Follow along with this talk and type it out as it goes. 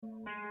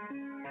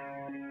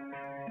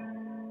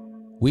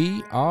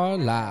We are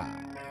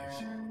live.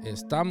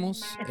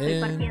 Estamos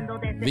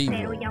en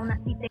vivo.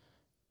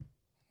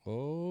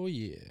 Oh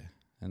yeah.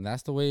 And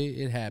that's the way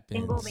it happens.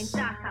 Tengo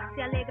ventaja,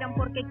 se alegran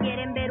porque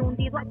quieren ver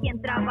hundido a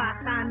quien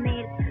trabaja en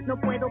él. No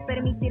puedo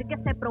permitir que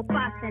se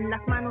propasen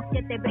las manos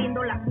que te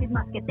brindo, las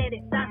mismas que te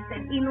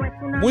deshacen. Y no es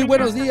una muy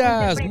buenos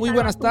días, muy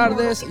buenas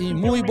tardes y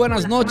muy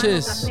buenas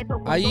noches.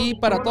 Ahí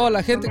para toda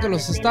la gente que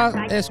los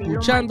está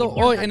escuchando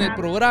hoy en el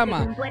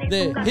programa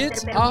de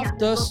Hitz of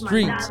the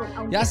Streetz.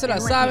 Ya se la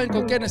saben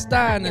con quién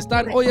están.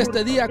 Están hoy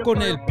este día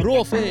con el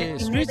profe,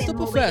 Streetz the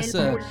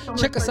Professor.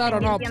 Check us out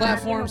on all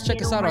platforms.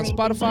 Check us out on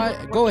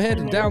Spotify. Go ahead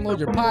and download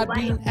your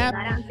Podbean app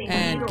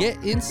and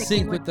get in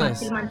sync with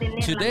us.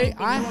 Today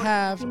I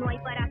have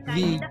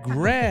the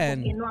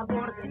grand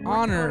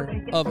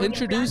honor of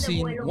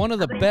introducing one of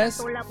the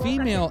best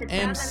female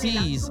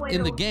MCs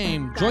in the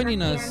game.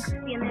 Joining us,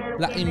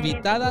 la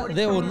invitada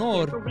de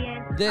honor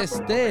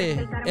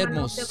desde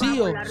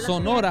Hermosillo,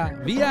 Sonora,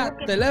 vía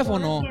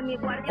teléfono.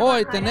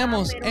 Hoy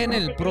tenemos en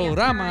el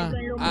programa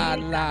a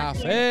la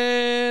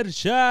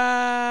Fersha.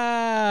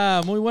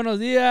 Muy buenos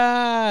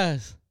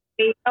días.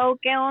 Oh,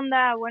 ¿qué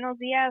onda? Buenos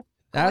días.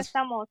 ¿Cómo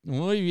estamos?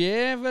 Muy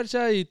bien,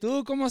 Fersha. ¿Y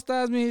tú cómo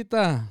estás,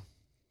 mijita?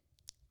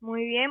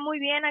 Muy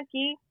bien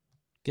aquí.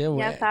 Qué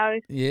bueno. Ya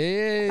sabes.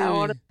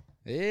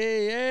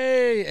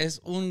 Es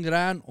un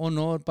gran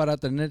honor para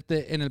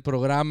tenerte en el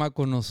programa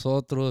con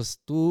nosotros.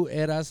 Tú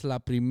eras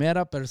la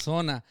primera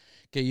persona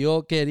que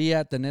yo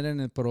quería tener en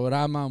el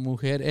programa,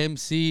 Mujer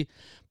MC,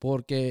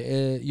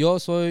 porque yo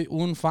soy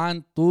un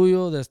fan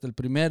tuyo desde el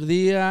primer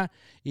día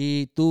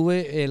y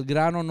tuve el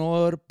gran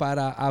honor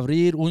para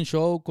abrir un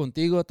show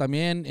contigo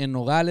también en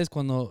Nogales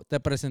cuando te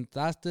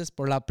presentaste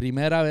por la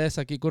primera vez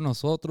aquí con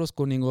nosotros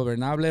con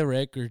Ingobernable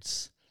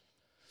Records.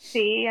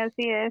 Sí,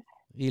 así es.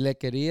 Y le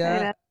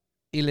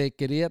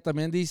quería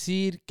también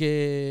decir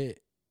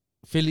que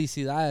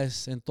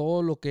felicidades en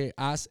todo lo que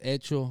has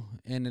hecho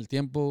en el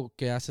tiempo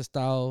que has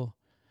estado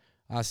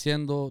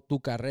haciendo tu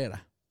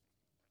carrera.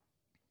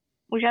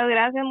 Muchas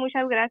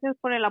gracias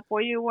por el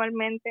apoyo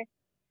igualmente.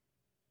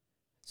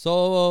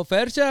 So,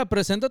 Fersha,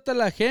 preséntate a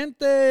la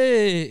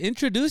gente.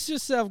 Introduce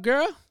yourself,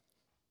 girl.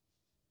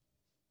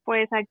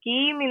 Pues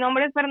aquí mi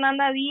nombre es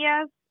Fernanda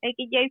Díaz,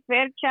 a.k.a.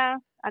 Fersha,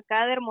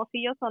 acá de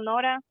Hermosillo,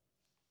 Sonora.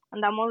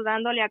 Andamos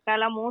dándole acá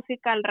la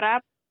música, al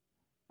rap.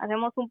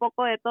 Hacemos un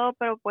poco de todo,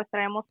 pero pues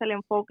traemos el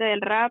enfoque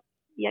del rap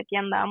y aquí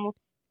andamos.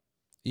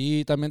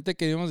 Y también te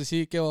queríamos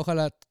decir que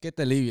ojalá que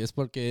te alivies,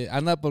 porque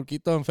anda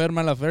poquito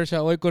enferma la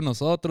Fersha hoy con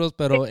nosotros,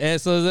 pero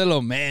eso es de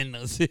lo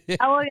menos.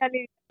 Voy a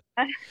aliviar.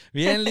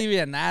 Bien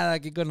livianada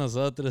aquí con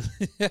nosotros.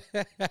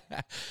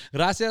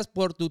 Gracias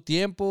por tu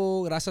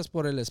tiempo, gracias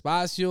por el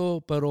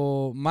espacio,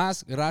 pero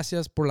más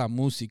gracias por la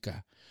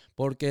música.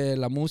 Porque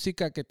la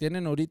música que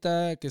tienen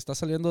ahorita, que está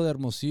saliendo de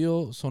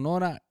Hermosillo,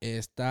 Sonora,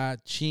 está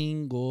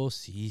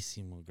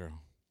chingosísimo, girl.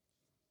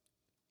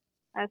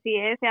 Así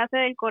es, se hace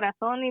del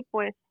corazón y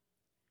pues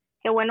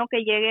qué bueno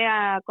que llegue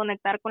a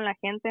conectar con la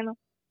gente, ¿no?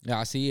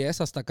 Así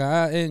es, hasta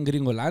acá en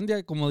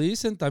Gringolandia, como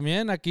dicen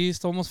también, aquí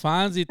somos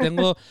fans y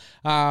tengo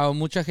a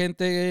mucha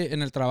gente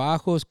en el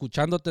trabajo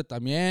escuchándote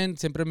también.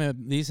 Siempre me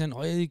dicen,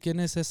 oye, ¿quién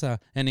es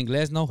esa? En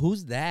inglés, no,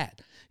 who's that?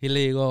 Y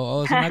le digo,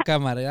 oh, es una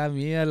camarera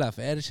mía, la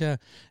Fersha.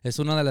 Es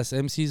una de las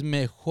MCs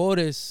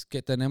mejores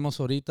que tenemos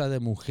ahorita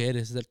de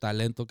mujeres, del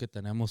talento que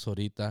tenemos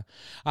ahorita.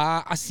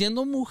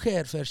 Haciendo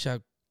mujer, Fersha,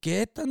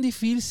 ¿qué tan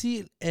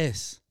difícil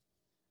es?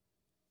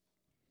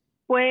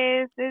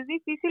 Pues es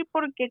difícil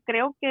porque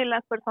creo que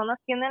las personas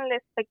tienen la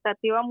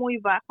expectativa muy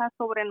baja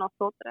sobre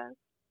nosotras.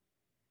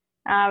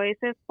 A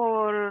veces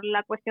por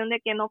la cuestión de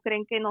que no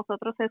creen que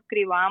nosotros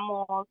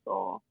escribamos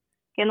o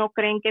que no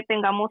creen que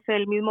tengamos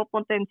el mismo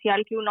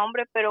potencial que un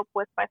hombre, pero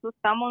pues para eso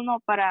estamos, ¿no?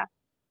 Para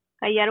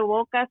callar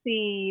bocas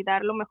y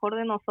dar lo mejor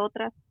de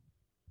nosotras.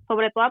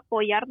 Sobre todo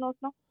apoyarnos,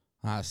 ¿no?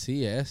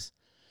 Así es.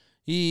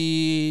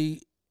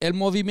 Y el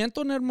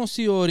movimiento en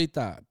Hermosillo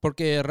ahorita,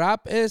 porque el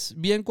rap es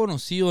bien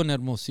conocido en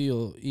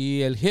Hermosillo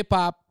y el hip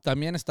hop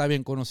también está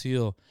bien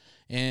conocido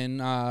en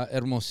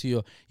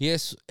Hermosillo. Y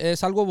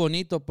es algo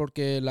bonito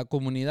porque la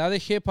comunidad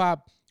de hip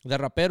hop, de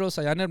raperos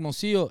allá en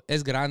Hermosillo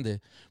es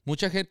grande.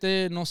 Mucha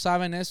gente no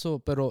sabe eso,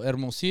 pero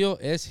Hermosillo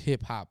es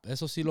hip hop.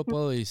 Eso sí lo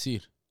puedo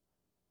decir.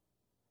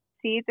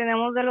 Sí,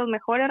 tenemos de los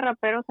mejores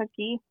raperos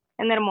aquí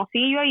en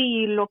Hermosillo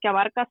y lo que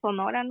abarca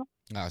Sonora, ¿no?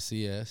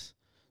 Así es.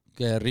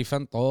 Que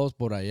rifan todos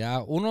por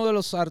allá. Uno de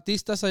los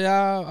artistas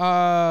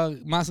allá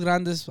más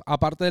grandes,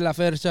 aparte de la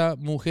Fersha,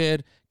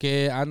 mujer,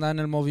 que anda en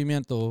el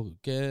movimiento,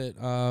 ¿qué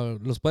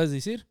los puedes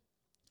decir?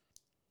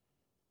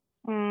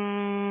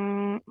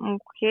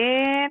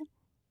 Mujer.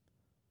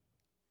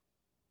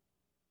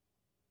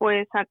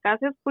 Pues acá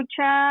se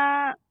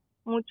escucha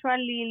mucho a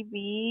Lil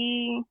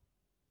B,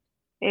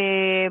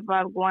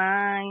 Bad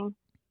Wine.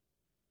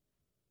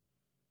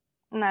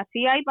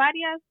 Así hay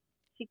varias,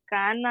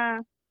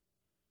 Chicana.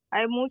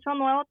 Hay mucho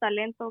nuevo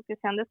talento que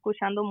se anda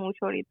escuchando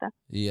mucho ahorita.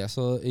 Y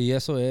eso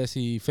es,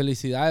 y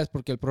felicidades,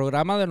 porque el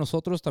programa de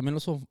nosotros también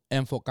nos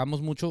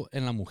enfocamos mucho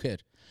en la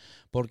mujer,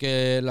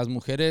 porque las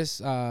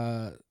mujeres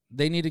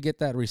they need to get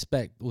that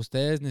respect.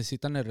 Ustedes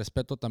necesitan el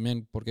respeto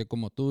también, porque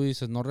como tú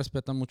dices, no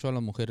respetan mucho a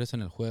las mujeres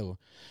en el juego.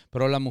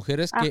 Pero las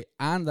mujeres que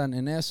andan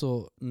en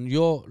eso,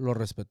 yo lo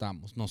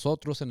respetamos.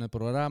 Nosotros en el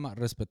programa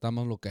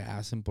respetamos lo que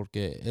hacen,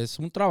 porque es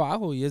un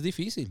trabajo y es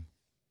difícil.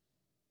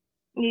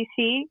 Y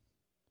sí.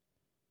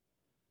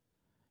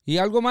 Y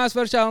algo más,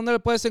 Fersha, ¿dónde le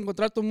puedes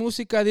encontrar tu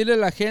música? Dile a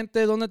la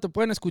gente dónde te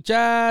pueden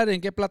escuchar,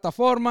 en qué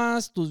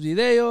plataformas, tus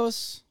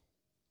videos.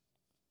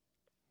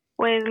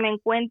 Pues me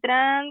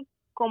encuentran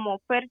como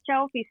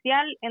Fersha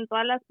Oficial en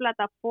todas las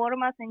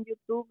plataformas, en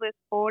YouTube,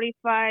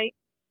 Spotify,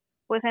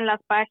 pues en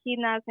las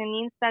páginas, en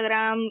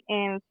Instagram,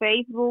 en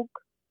Facebook.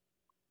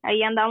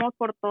 Ahí andamos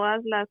por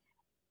todas las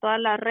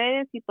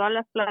redes y todas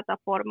las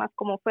plataformas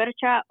como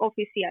Fersha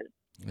Oficial.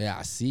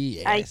 Así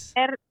es.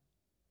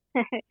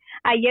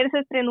 Ayer se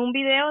estrenó un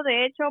video,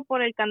 de hecho,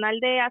 por el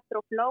canal de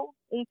Astroflow,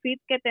 un feed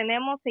que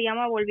tenemos, se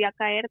llama Volví a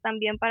Caer,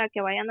 también para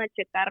que vayan a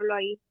checarlo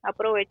ahí,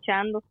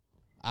 aprovechando.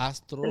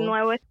 El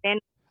nuevo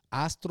estreno.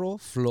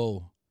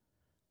 Astroflow,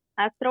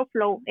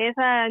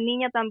 esa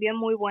niña también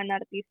muy buena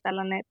artista,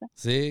 la neta.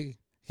 Sí.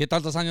 ¿Qué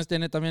tantos años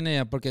tiene también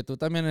ella? Porque tú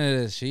también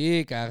eres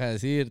chica, a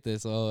decirte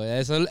eso.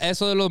 Eso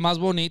es lo más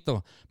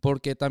bonito,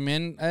 porque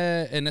también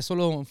en eso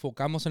lo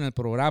enfocamos en el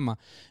programa.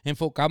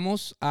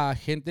 Enfocamos a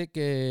gente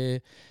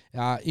que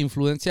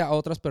influencia a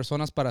otras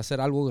personas para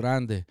hacer algo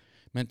grande.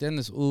 ¿Me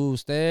entiendes?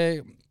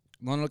 Usted,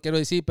 no lo quiero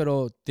decir,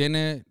 pero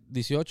tiene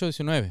 18,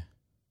 19.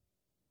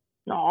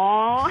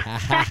 No.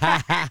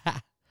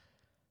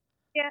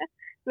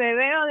 Me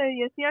veo de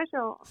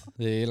 18.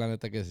 Sí, la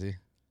neta que sí.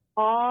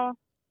 Oh.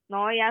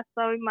 No, ya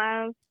estoy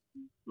más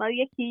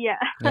viejilla.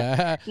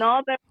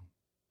 No, pero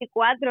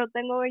 24,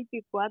 tengo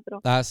 24.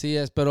 Así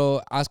es,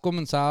 pero has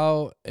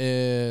comenzado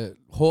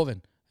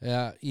joven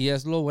y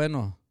es lo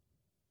bueno.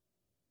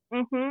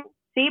 Uh-huh.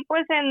 Sí,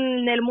 pues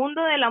en el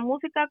mundo de la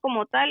música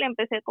como tal,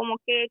 empecé como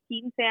que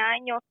 15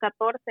 años,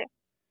 14.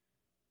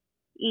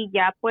 Y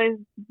ya pues,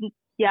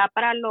 ya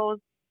para los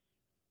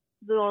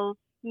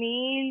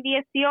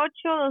 2018,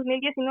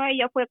 2019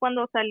 ya fue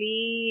cuando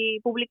salí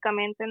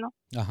públicamente, ¿no?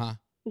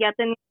 Ajá. Ya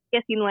tenía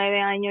 19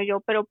 años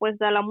yo, pero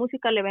pues a la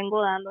música le vengo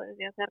dando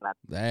desde hace rato.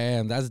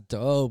 Damn, that's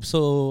dope.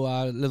 So,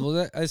 les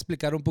voy a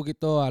explicar un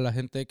poquito a la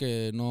gente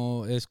que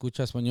no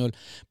escucha español.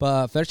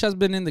 But Fersha's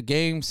been in the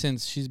game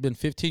since she's been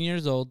 15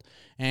 years old,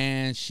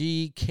 and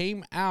she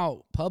came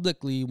out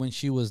publicly when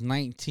she was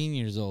 19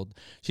 years old.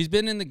 She's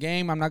been in the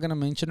game. I'm not going to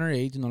mention her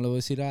age. No le voy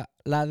a decir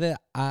la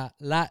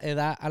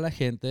edad a la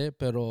gente,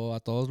 pero a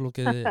todos los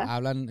que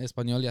hablan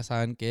español ya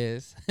saben qué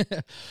es.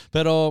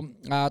 Pero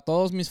a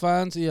todos mis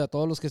fans y a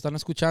todos los que están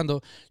escuchando,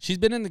 she's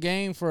been in the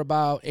game for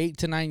about 8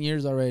 to 9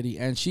 years already,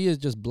 and she is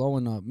just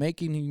blowing up,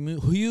 making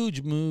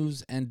huge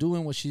moves and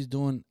doing what she's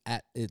doing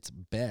at its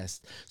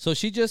best. So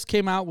she just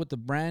came out with a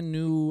brand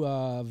new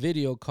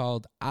video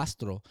called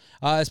Astro.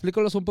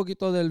 Explícanos un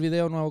poquito del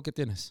video nuevo que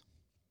tienes.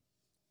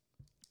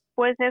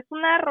 Pues es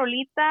una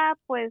rolita,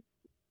 pues,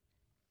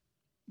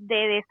 de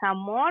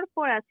desamor,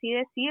 por así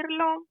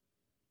decirlo.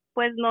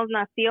 Pues nos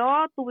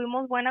nació,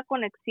 tuvimos buena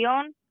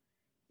conexión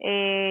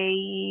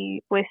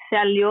y pues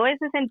salió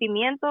ese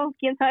sentimiento,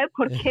 quién sabe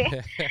por qué,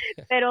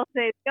 pero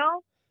se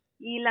dio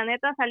y la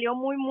neta salió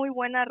muy muy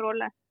buena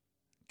rola.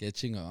 Qué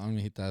chingón,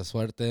 mijita,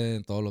 suerte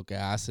en todo lo que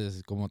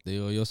haces. Como te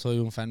digo, yo soy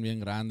un fan bien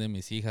grande,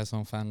 mis hijas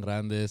son fan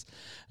grandes,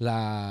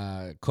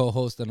 la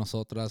co-host de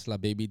nosotras, la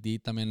Baby D,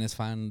 también es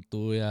fan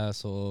tuya,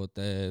 so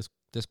te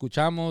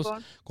escuchamos,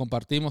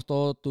 compartimos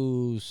todo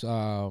tus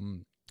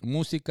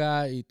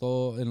música y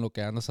todo en lo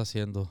que andas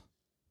haciendo.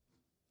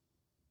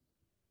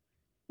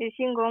 Sí,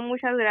 chingón,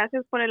 muchas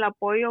gracias por el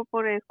apoyo,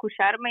 por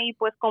escucharme y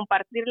pues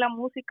compartir la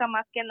música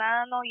más que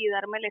nada, ¿no? Y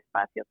darme el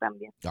espacio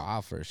también.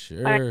 For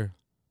sure.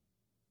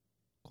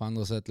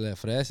 Cuando se te le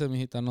ofrece,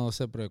 mijita, no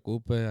se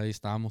preocupe, ahí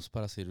estamos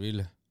para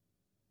servirle.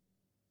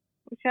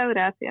 Muchas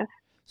gracias.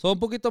 Un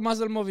poquito más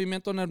del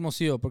movimiento en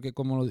Hermosillo, porque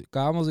como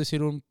acabamos de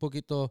decir un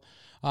poquito,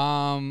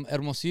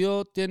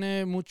 Hermosillo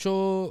tiene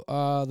mucho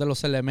de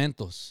los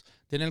elementos.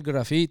 Tiene el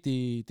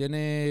graffiti,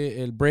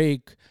 tiene el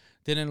break,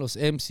 tienen los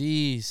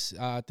MCs,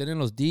 tienen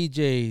los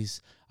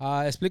DJs.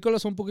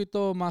 Explícalos un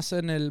poquito más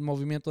en el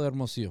movimiento de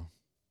Hermosillo.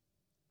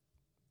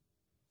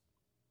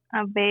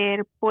 A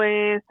ver,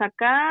 pues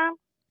acá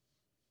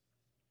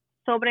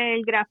sobre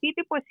el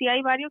graffiti, pues sí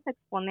hay varios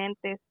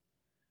exponentes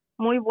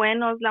muy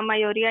buenos, la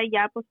mayoría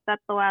ya pues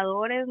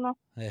tatuadores, ¿no?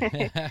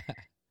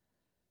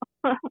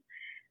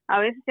 A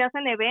veces se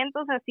hacen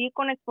eventos así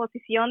con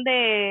exposición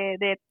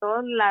de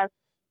todas las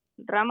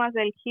ramas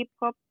del hip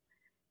hop,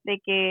 de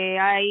que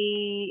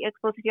hay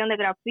exposición de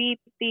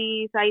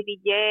grafitis, hay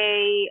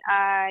DJ,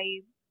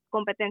 hay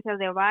competencias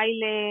de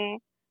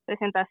baile,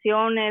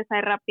 presentaciones,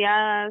 hay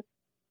rapeadas.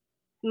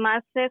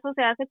 Más eso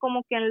se hace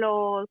como que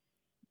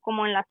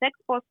como en las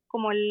expos,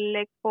 como el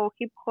expo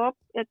hip hop,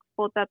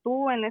 expo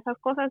tatú, en esas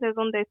cosas es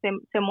donde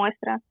se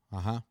muestra.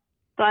 Ajá.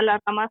 Todas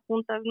las ramas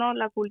juntas, ¿no?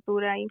 La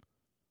cultura ahí.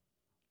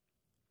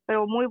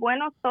 Pero muy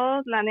buenos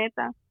todos, la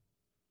neta.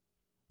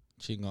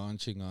 Chingón,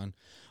 chingón.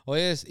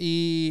 Oyes,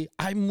 y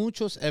hay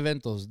muchos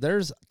eventos.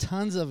 There's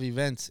tons of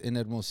events en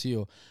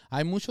Hermosillo.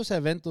 Hay muchos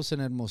eventos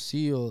en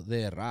Hermosillo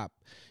de rap.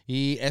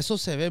 Y eso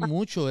se ve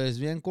mucho, es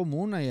bien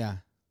común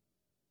allá.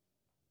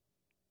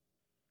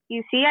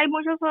 Y sí, hay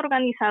muchos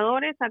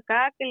organizadores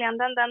acá que le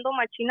andan dando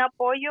machín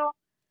apoyo,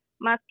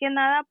 más que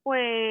nada,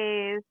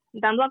 pues,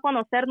 dando a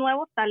conocer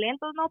nuevos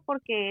talentos, ¿no?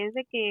 Porque es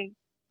de que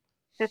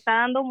se está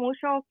dando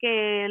mucho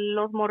que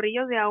los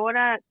morrillos de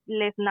ahora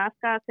les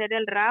nazca hacer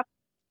el rap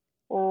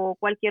o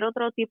cualquier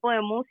otro tipo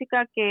de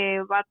música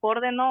que va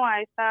acorde, ¿no?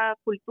 A esta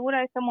cultura,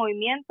 a este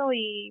movimiento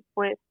y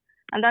pues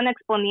andan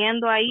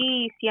exponiendo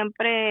ahí,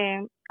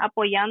 siempre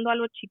apoyando a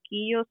los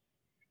chiquillos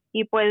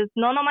y pues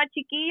no nomás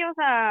chiquillos,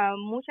 a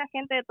mucha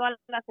gente de todas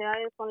las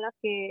edades son las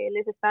que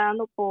les está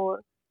dando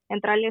por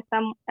entrarle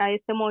a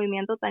este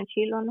movimiento tan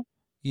chilo, ¿no?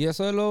 Y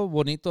eso es lo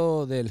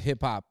bonito del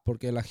hip hop,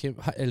 porque el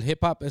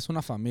hip hop es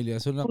una familia,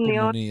 es una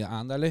Unión. comunidad,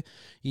 ándale,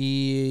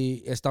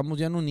 y estamos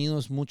bien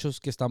unidos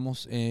muchos que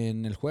estamos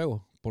en el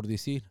juego, por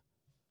decir.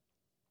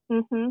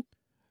 Ujú.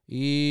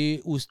 Y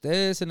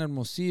ustedes en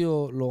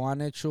Hermosillo lo han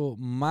hecho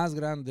más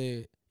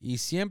grande y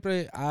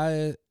siempre ha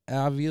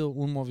habido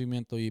un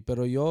movimiento ahí,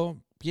 pero yo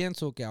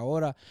pienso que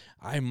ahora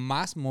hay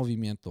más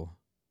movimiento.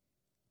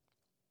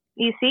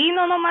 Y sí,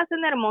 no nomás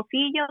en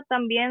Hermosillo,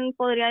 también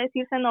podría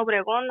decirse en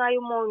Obregón, hay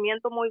un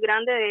movimiento muy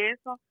grande de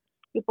eso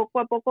y poco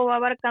a poco va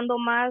abarcando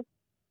más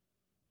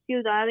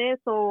ciudades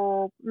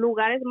o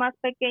lugares más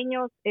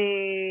pequeños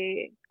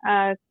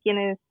a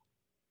quienes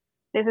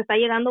les está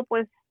llegando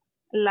pues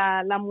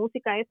la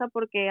música esa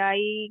porque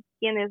hay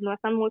quienes no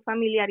están muy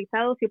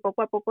familiarizados y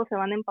poco a poco se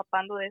van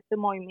empapando de este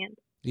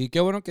movimiento. Y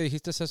qué bueno que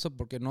dijiste eso,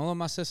 porque no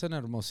nomás es en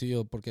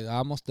Hermosillo, porque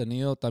hemos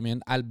tenido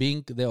también al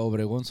Bink de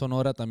Obregón,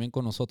 Sonora, también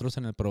con nosotros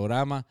en el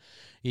programa.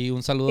 Y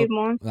un saludo,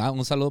 Simón.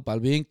 un saludo para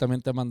el Bink,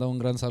 también te mandó un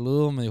gran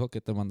saludo, me dijo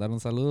que te mandara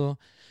un saludo.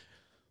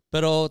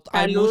 Pero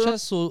hay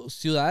muchas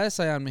ciudades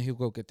allá en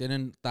México que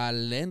tienen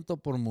talento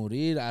por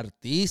morir,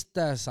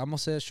 artistas,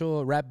 hemos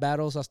hecho rap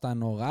battles hasta en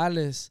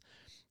Nogales,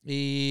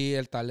 y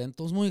el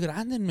talento es muy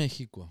grande en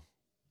México.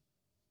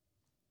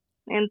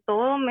 En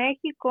todo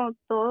México,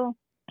 todo.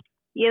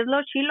 Y es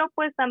lo chilo,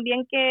 pues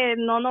también que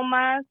no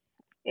nomás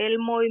el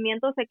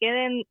movimiento se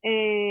quede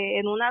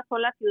en una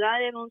sola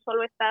ciudad, en un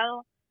solo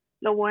estado.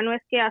 Lo bueno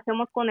es que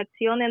hacemos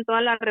conexión en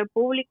toda la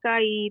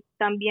República y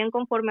también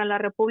conforme a la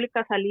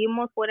República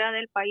salimos fuera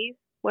del país.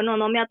 Bueno,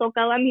 no me ha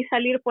tocado a mí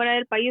salir fuera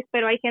del país,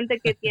 pero hay gente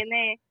que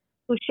tiene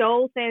sus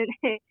shows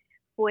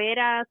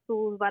fuera,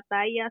 sus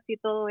batallas y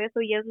todo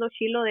eso. Y es lo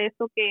chilo de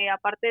eso, que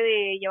aparte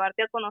de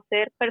llevarte a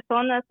conocer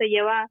personas, te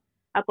lleva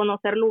a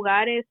conocer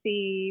lugares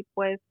y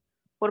pues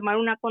formar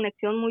una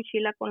conexión muy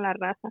chila con la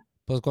raza.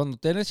 Pues cuando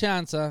tienes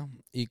chance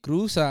y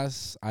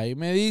cruzas, ahí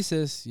me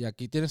dices, y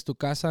aquí tienes tu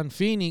casa en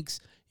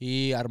Phoenix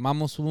y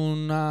armamos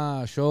un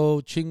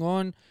show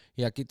chingón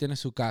y aquí tienes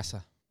su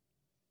casa.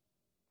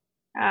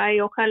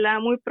 Ay, ojalá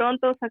muy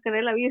pronto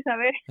sacaré la visa, a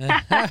ver.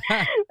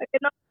 Que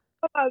no,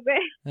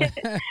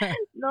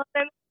 no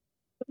tengo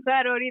que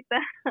usar ahorita,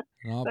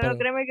 No, pero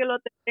créeme que lo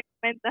tendré en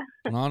cuenta.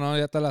 No,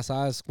 ya te la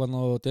sabes.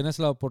 Cuando tienes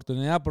la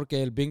oportunidad,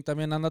 porque el Bing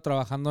también anda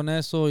trabajando en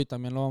eso y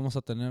también lo vamos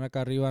a tener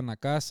acá arriba en la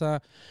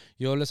casa.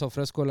 Yo les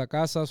ofrezco la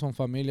casa, son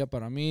familia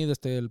para mí.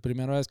 Desde la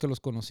primera vez que los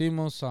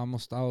conocimos,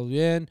 hemos estado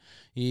bien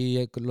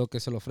y lo que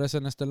se le ofrece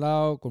en este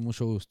lado, con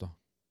mucho gusto.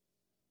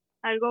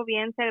 Algo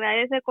bien, se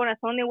agradece de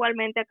corazón.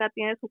 Igualmente acá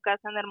tiene su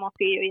casa en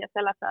Hermosillo, ya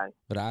se la sabe.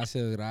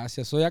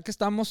 Gracias. So, ya que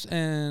estamos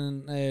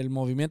en el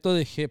movimiento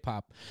de hip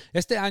hop,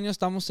 este año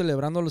estamos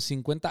celebrando los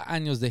 50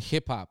 años de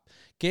hip hop.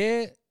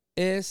 ¿Qué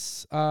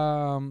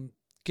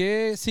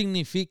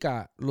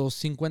significa los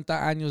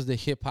 50 años de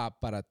hip hop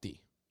para ti?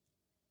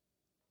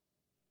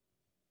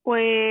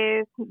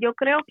 Pues yo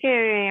creo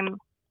que,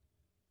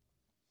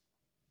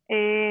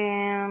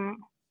 ¿qué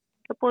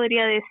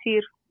podría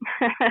decir?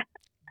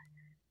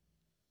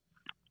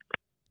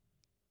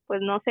 Pues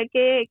no sé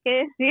qué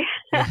decir.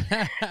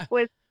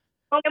 Pues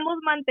hemos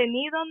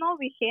mantenido, ¿no?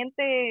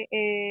 Vigente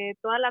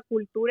toda la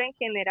cultura en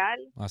general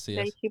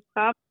del hip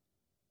hop,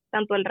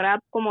 tanto el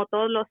rap como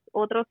todos los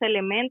otros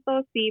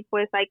elementos, y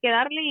pues hay que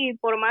darle y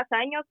por más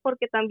años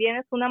porque también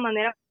es una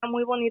manera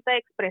muy bonita de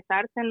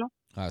expresarse, ¿no?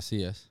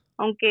 Así es.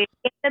 Aunque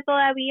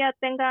todavía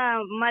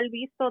tenga mal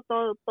visto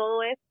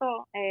todo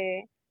esto,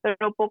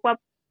 pero poco a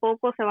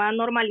poco se va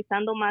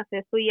normalizando más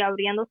esto y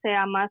abriéndose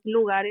a más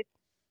lugares,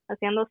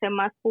 haciéndose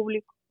más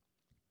público.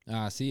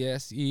 Así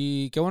es,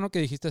 y qué bueno que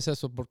dijiste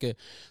eso, porque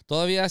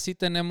todavía sí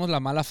tenemos la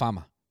mala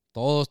fama.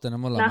 Todos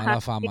tenemos la mala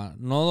fama.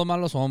 No nomás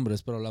los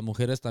hombres, pero las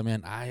mujeres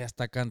también. Ya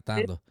está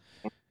cantando.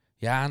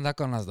 Ya anda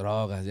con las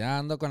drogas, ya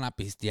anda con la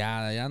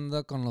pisteada, ya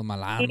anda con los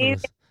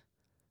malandros.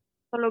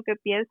 Lo que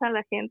piensa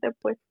la gente,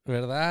 pues.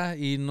 ¿Verdad?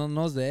 Y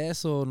no es de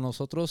eso.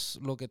 Nosotros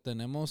lo que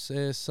tenemos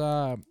es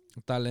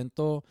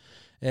talento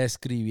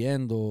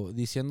escribiendo,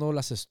 diciendo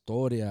las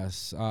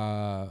historias,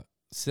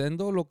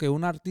 siendo lo que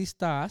un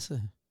artista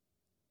hace.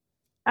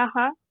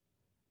 Ajá.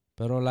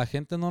 Pero la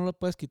gente no le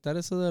puedes quitar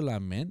eso de la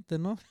mente,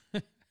 ¿no?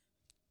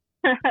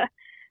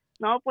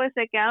 No, pues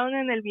se quedaron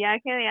en el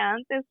viaje de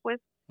antes,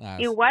 pues.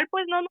 Igual,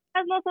 pues no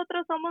nomás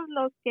nosotros somos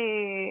los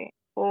que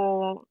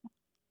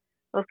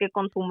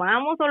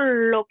consumamos o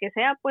lo que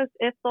sea, pues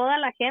es toda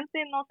la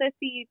gente. No sé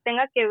si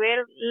tenga que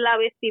ver la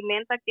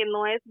vestimenta que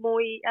no es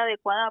muy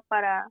adecuada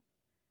para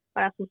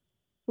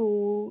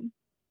su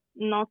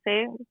no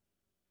sé,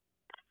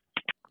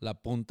 La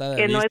punta de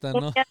que no es vista,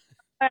 muy ¿no?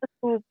 para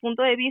su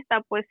punto de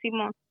vista, pues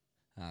Simón.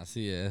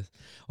 Así es.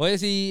 Oye,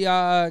 sí,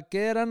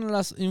 ¿qué eran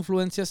las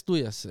influencias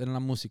tuyas en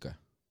la música?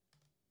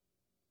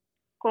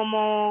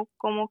 Como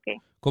que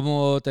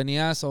 ¿Como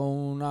tenías a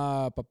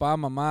una papá,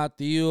 mamá,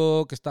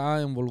 tío que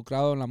estaba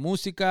involucrado en la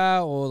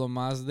música o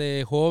nomás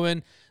de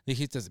joven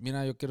dijiste,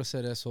 mira, yo quiero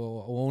hacer eso?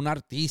 O un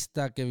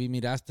artista que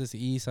miraste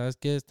y ¿sabes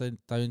qué?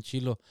 Está bien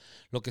chilo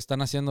lo que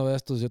están haciendo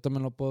estos. Yo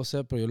también lo puedo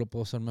hacer, pero yo lo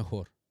puedo hacer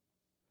mejor.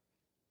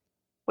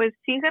 pues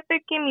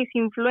fíjate que mis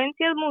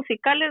influencias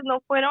musicales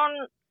no fueron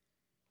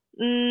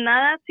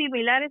nada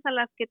similares a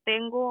las que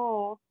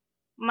tengo,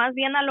 más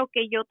bien a lo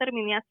que yo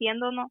terminé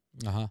haciendo, ¿no?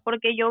 Ajá.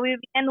 Porque yo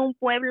vivía en un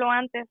pueblo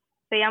antes,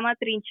 se llama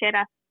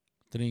Trincheras,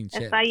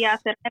 está allá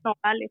cerca de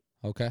Nogales.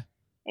 Okay.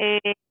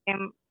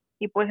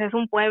 Y pues es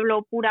un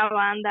pueblo, pura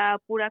banda,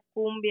 puras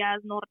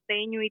cumbias,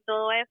 norteño y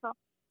todo eso.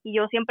 Y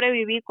yo siempre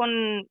viví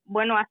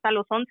bueno, hasta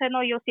los 11,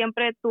 ¿no? Yo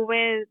siempre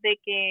tuve de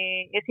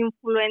que esa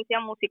influencia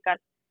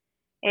musical.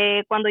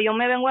 Cuando yo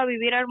me vengo a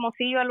vivir a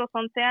Hermosillo a los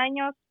 11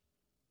 años,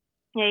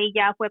 y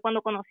ya fue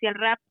cuando conocí el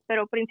rap,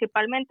 pero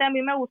principalmente a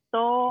mí me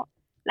gustó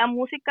la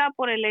música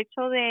por el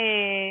hecho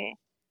de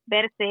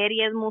ver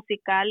series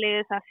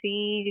musicales,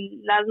 así,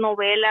 las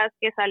novelas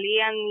que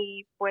salían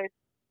y pues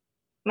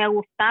me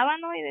gustaba,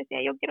 ¿no? Y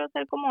decía, yo quiero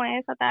ser como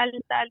esa, tal.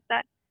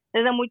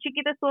 Desde muy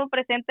chiquita estuvo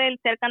presente el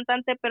ser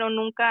cantante, pero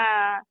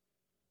nunca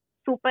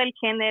supe el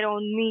género,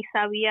 ni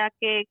sabía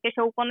qué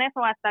show con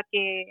eso, hasta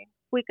que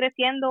fui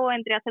creciendo,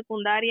 entré a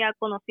secundaria,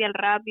 conocí el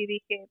rap y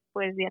dije,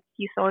 pues de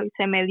aquí soy,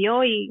 se me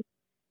dio y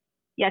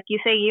aquí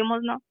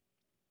seguimos, ¿no?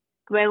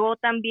 Luego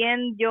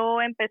también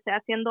yo empecé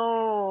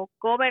haciendo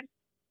covers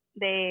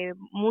de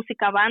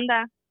música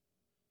banda,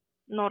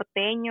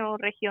 norteño,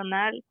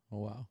 regional. Oh,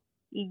 wow.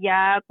 Y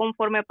ya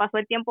conforme pasó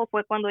el tiempo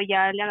fue cuando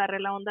ya le agarré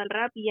la onda al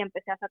rap y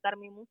empecé a sacar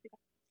mi música.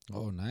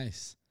 Oh,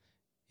 nice.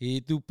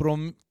 ¿Y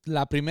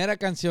la primera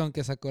canción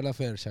que sacó la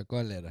Fersha,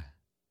 cuál era?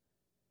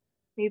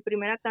 Mi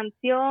primera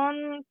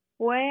canción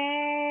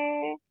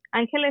fue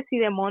Ángeles y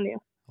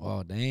Demonios.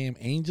 Oh, damn.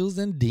 Angels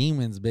and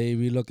Demons,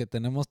 baby. Lo que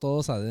tenemos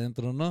todos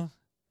adentro, ¿no?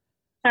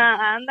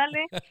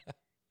 Ándale.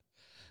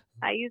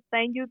 Ahí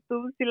está en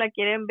YouTube si la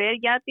quieren ver.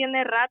 Ya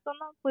tiene rato,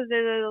 ¿no? Pues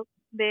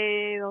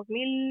de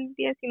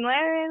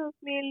 2019,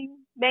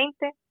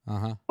 2020.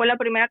 Ajá. Fue la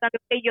primera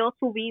canción que yo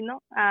subí,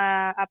 ¿no?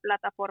 A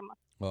plataformas.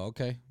 Oh,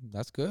 okay,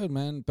 that's good,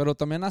 man. Pero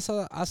también has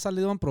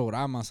salido en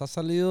programas, has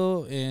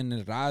salido en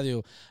el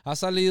radio, has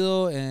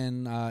salido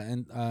en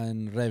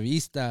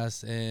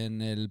revistas,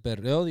 en el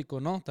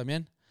periódico, ¿no?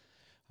 También.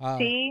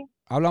 Sí.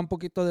 Habla un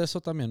poquito de eso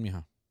también,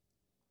 mija.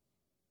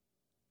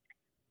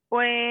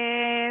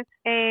 Pues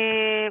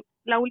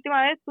la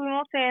última vez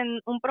estuvimos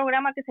en un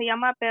programa que se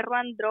llama Perro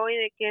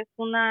Androide, que es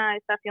una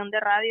estación de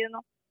radio,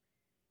 ¿no?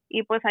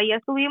 Y pues ahí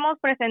estuvimos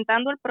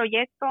presentando el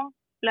proyecto,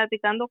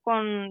 platicando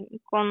con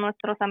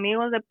nuestros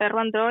amigos de Perro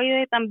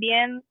Androide.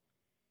 También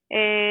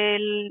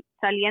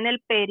salí en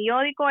el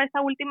periódico,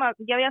 esa última,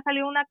 ya había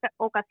salido una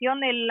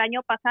ocasión el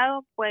año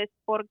pasado, pues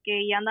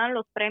porque ya andan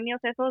los premios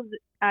esos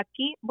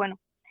aquí, bueno,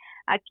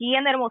 aquí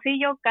en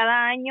Hermosillo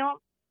cada año,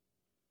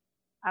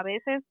 a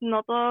veces,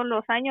 no todos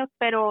los años,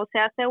 pero se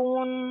hace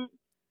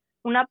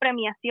una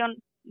premiación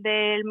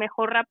del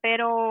mejor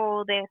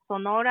rapero de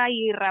Sonora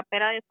y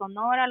rapera de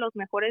Sonora, los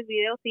mejores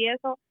videos y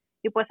eso,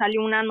 y pues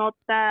salió una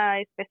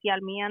nota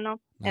especial mía, ¿no?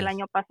 Nice. El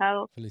año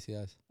pasado.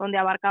 Felicidades. Donde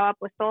abarcaba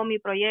pues todo mi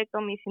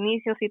proyecto, mis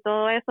inicios y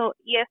todo eso,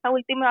 y esta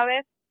última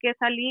vez que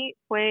salí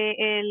fue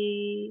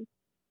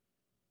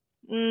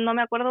no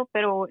me acuerdo,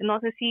 pero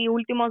no sé si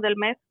últimos del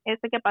mes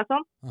que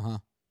pasó.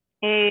 Ajá.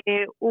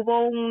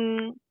 Hubo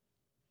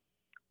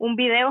un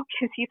video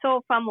que se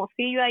hizo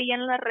famosillo ahí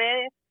en las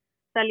redes.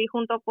 Salí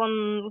junto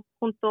con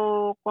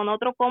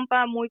otro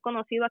compa muy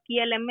conocido aquí,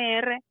 el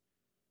MR.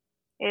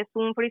 Es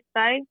un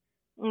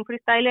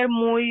freestyler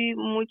muy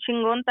muy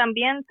chingón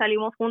también.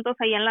 Salimos juntos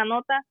ahí en la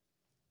nota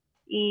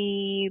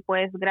y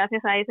pues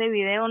gracias a ese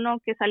video, ¿no?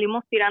 Que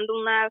salimos tirando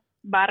unas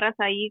barras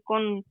ahí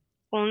con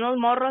unos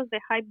morros de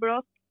Hype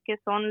Bros, que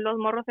son los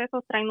morros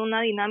esos, traen una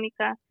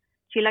dinámica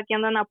chila que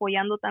andan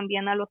apoyando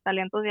también a los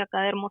talentos de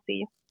acá de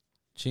Hermosillo.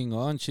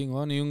 Chingón.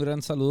 Y un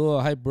gran saludo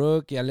a Hype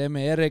Brook y al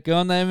MR. ¿Qué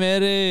onda,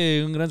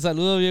 MR? Un gran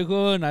saludo,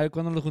 viejo. A ver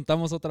cuándo nos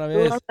juntamos otra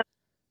vez.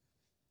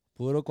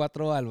 Puro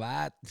 4 al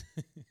bat.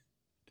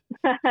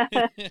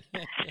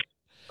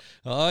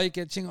 Ay,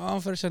 qué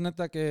chingón, Fersha,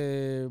 neta,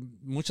 que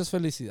muchas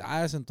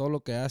felicidades en todo lo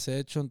que has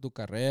hecho en tu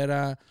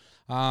carrera.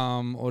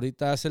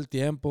 Ahorita es el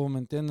tiempo, ¿me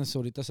entiendes?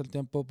 Ahorita es el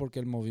tiempo porque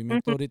el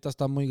movimiento ahorita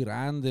está muy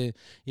grande.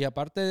 Y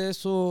aparte de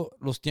eso,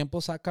 los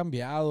tiempos han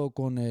cambiado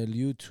con el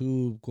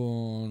YouTube,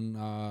 con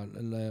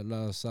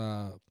las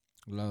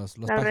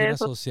páginas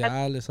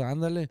sociales.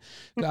 Ándale.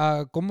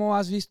 ¿Cómo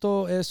has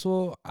visto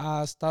eso?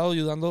 ¿Ha estado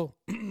ayudando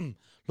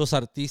los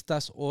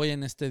artistas hoy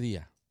en este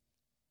día?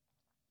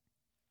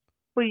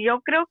 Pues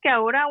yo creo que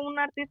ahora un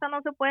artista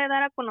no se puede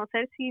dar a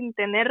conocer sin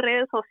tener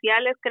redes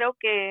sociales. Creo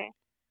que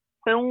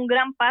fue un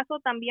gran paso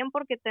también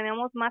porque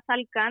tenemos más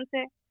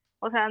alcance.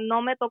 O sea,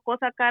 no me tocó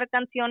sacar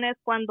canciones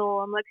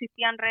cuando no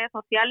existían redes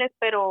sociales,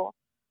 pero,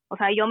 o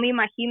sea, yo me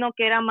imagino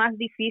que era más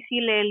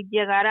difícil el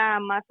llegar a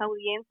más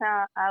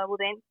audiencia,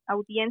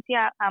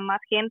 a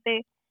más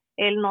gente,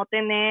 el no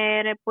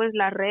tener, pues,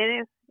 las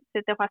redes.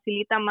 Se te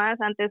facilita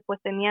más. Antes,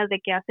 pues, tenías de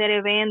que hacer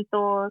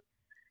eventos,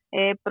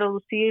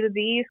 producir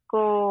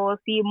discos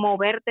y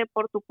moverte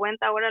por tu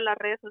cuenta. Ahora las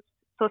redes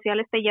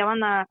sociales te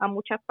llevan a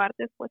muchas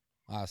partes, pues,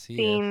 Así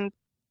sin es.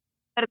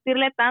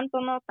 invertirle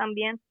tanto, ¿no?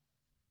 También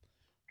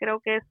creo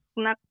que es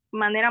una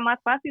manera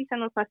más fácil, se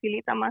nos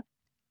facilita más.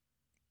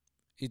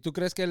 ¿Y tú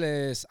crees que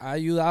les ha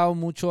ayudado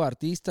mucho a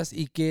artistas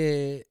y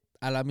que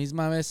a la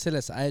misma vez se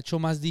les ha hecho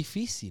más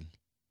difícil?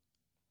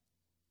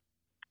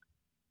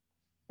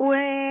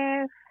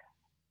 Pues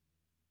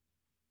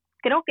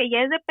creo que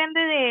ya depende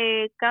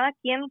de cada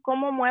quien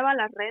cómo mueva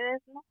las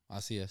redes, ¿no?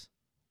 Así es.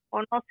 O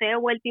no sé,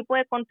 o el tipo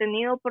de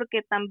contenido,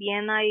 porque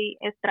también hay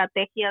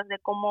estrategias de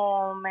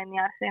cómo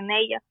menearse en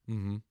ellas.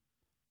 Uh-huh.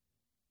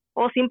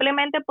 O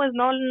simplemente pues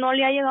no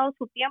le ha llegado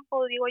su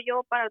tiempo, digo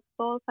yo, para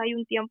todos hay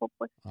un tiempo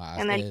pues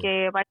en el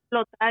que va a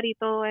explotar y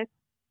todo eso.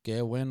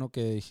 Qué bueno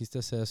que dijiste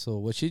eso.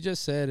 What she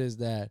just said is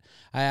that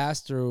I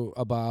asked her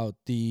about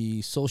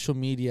the social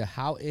media,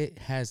 how it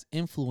has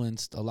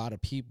influenced a lot of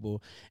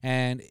people.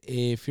 And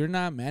if you're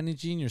not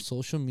managing your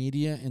social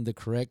media in the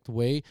correct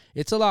way,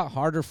 it's a lot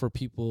harder for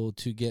people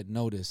to get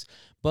noticed.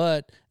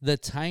 But the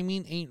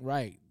timing ain't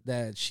right.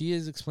 That she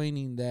is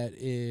explaining that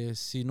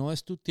si no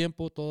es tu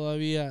tiempo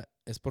todavía,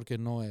 es porque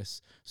no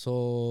es.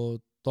 So,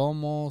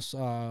 tomos,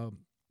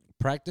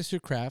 practice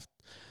your craft.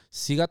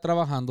 Siga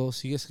trabajando,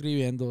 sigue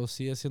escribiendo,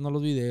 sigue haciendo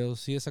los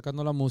videos, sigue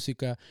sacando la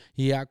música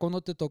y ya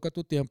cuando te toca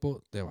tu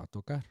tiempo, te va a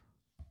tocar.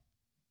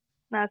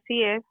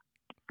 Así es.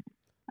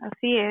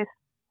 Así es.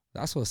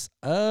 That's what's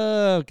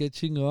up. Qué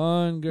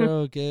chingón,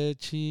 girl. Qué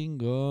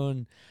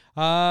chingón.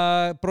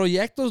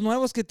 Proyectos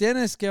nuevos que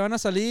tienes que van a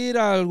salir,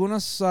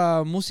 algunas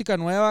música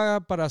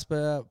nueva para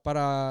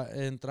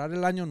entrar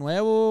el año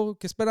nuevo.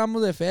 ¿Qué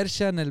esperamos de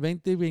Fersha en el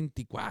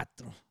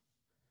 2024?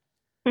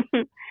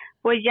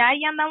 Pues ya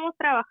andamos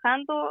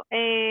trabajando,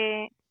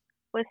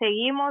 pues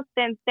seguimos.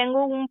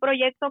 Tengo un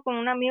proyecto con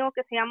un amigo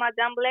que se llama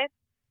Bless.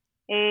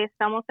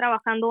 Estamos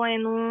trabajando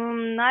en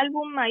un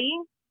álbum ahí,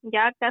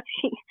 ya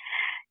casi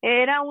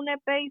era un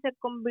EP y se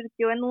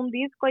convirtió en un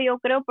disco, yo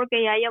creo,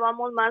 porque ya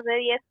llevamos más de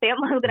 10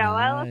 temas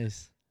grabados.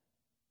 Nice.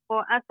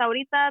 Hasta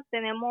ahorita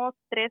tenemos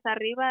 3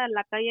 arriba,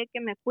 La calle que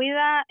me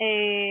cuida,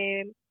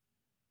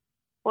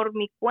 por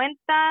mi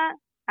cuenta,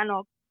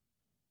 no,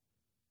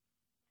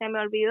 se me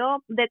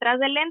olvidó, Detrás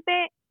del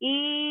lente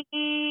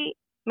y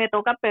Me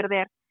toca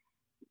perder.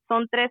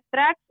 Son 3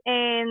 tracks.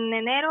 En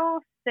enero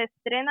se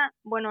estrena,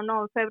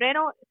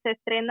 febrero se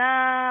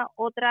estrena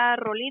otra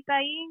rolita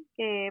ahí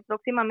que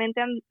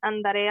próximamente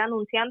andaré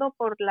anunciando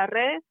por las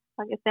redes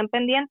para que estén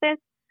pendientes.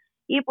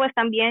 Y pues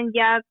también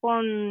ya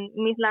con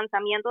mis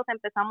lanzamientos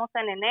empezamos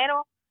en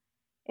enero.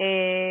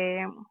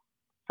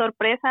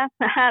 Sorpresa,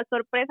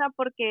 sorpresa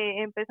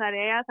porque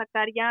empezaré a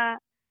sacar ya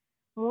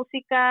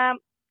música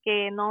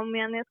que no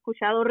me han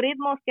escuchado,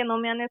 ritmos que no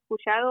me han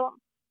escuchado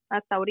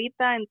hasta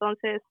ahorita,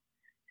 entonces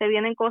se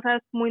vienen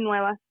cosas muy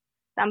nuevas.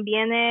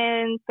 También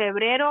en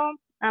febrero,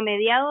 a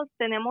mediados,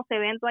 tenemos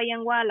evento ahí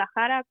en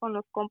Guadalajara con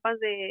los compas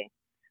de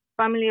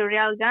Family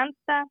Real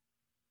Gangsta,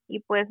 y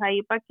pues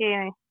ahí para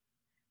que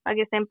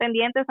estén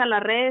pendientes a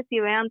las redes y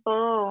vean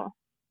todo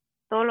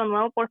lo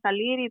nuevo por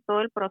salir y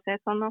todo el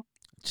proceso, ¿no?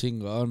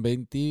 Chingón,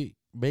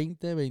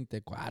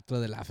 2024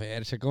 de la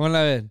Fersha, ¿cómo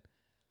la ven?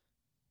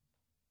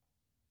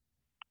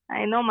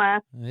 Ahí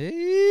nomás.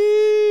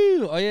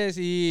 Oye,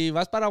 si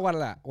vas para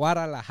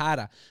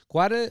Guadalajara,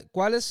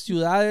 ¿cuáles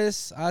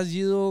ciudades has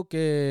ido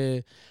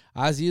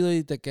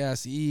y te quedas,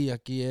 sí,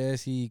 aquí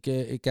es, y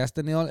que has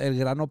tenido el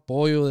gran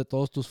apoyo de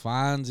todos tus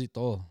fans y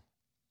todo?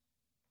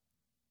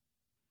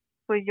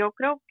 Pues yo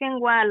creo que en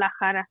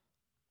Guadalajara.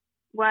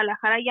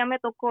 Guadalajara ya me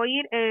tocó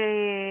ir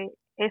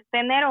este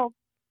enero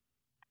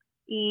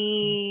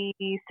y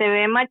se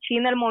ve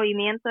machín el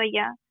movimiento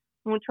allá,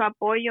 mucho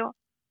apoyo.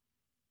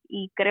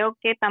 Y creo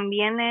que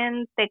también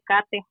en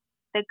Tecate,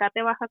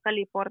 Baja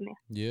California.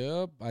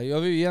 Yo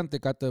vivía en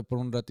Tecate por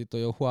un ratito.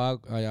 Yo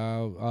jugaba allá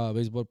a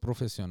béisbol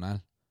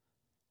profesional.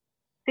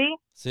 ¿Sí?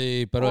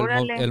 Sí, pero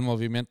el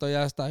movimiento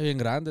ya está bien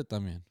grande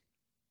también.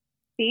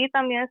 Sí,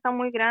 también está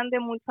muy grande,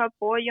 mucho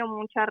apoyo,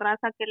 mucha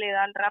raza que le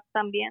da al rap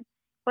también.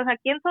 Pues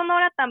aquí en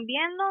Sonora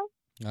también, ¿no?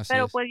 Así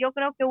pero es. Pues yo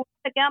creo que uno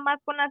se queda más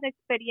con las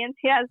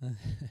experiencias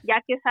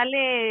ya que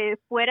sale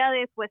fuera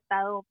de su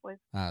estado, pues.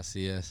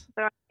 Así es.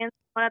 Pero aquí en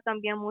Sonora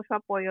también mucho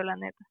apoyo, la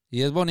neta.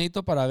 Y es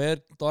bonito para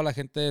ver toda la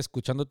gente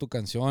escuchando tus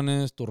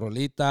canciones, tus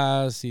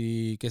rolitas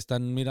y que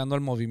están mirando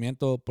el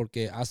movimiento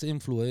porque has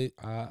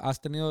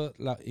tenido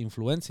la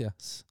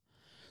influencias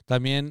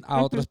también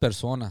a otras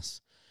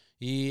personas.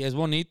 Y es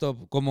bonito,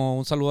 como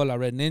un saludo a la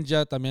Red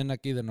Ninja, también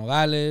aquí de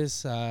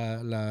Nogales,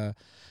 a la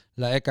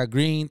Eka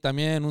Green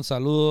también, un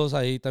saludo.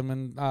 Ahí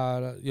también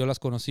yo las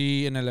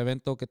conocí en el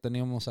evento que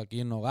teníamos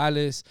aquí en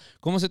Nogales.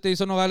 ¿Cómo se te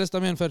hizo Nogales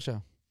también,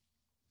 Fersha?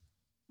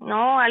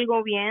 No,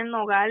 algo bien,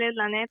 Nogales,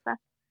 la neta.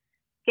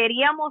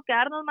 Queríamos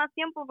quedarnos más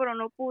tiempo, pero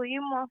no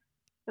pudimos.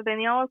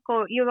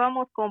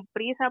 Íbamos con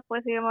prisa,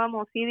 pues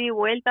íbamos ida y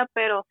vuelta,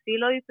 pero sí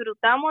lo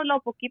disfrutamos,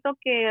 lo poquito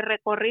que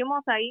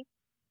recorrimos ahí.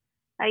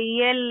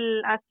 Ahí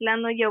el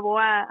Aslan nos llevó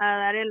a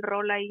dar el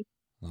rol ahí.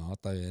 No,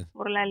 está bien.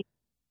 Por la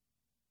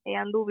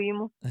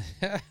anduvimos.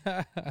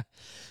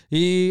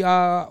 Y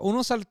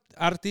unos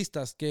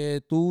artistas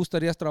que tú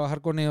gustarías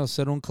trabajar con ellos,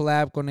 hacer un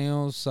collab con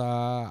ellos,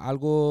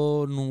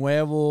 algo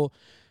nuevo.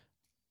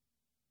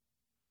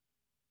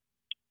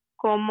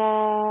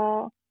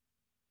 Como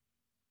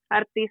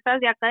artistas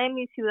de acá de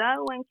mi ciudad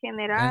o en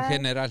general. En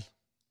general.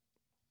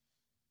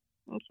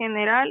 En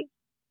general,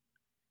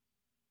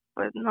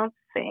 pues no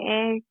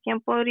sé,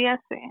 ¿quién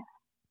podría ser?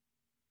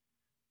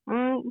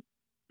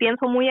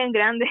 Pienso muy en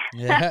grande.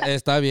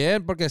 Está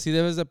bien, porque así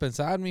debes de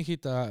pensar,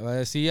 mijita.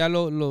 Así ya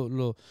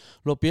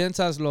lo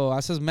piensas, lo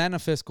haces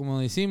manifest, como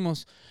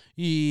decimos,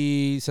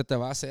 y se te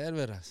va a hacer,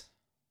 verás.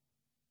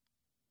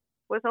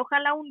 Pues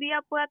ojalá un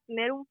día pueda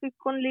tener un fit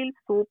con Lil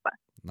Supa.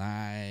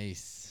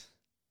 Nice.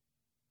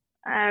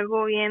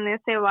 Algo bien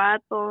ese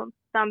vato.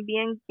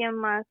 También, ¿quién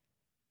más?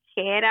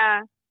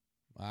 Jera.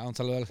 Un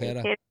saludo al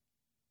Jera.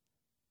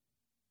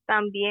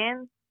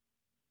 También.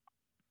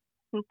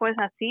 Pues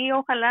así,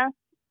 ojalá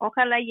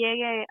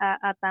llegue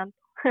a tanto.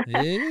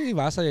 Y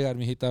vas a llegar,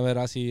 mijita,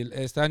 verás. Y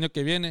este año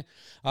que viene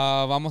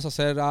vamos a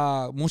hacer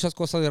muchas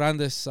cosas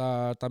grandes.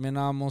 También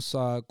hemos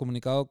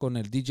comunicado con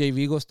el DJ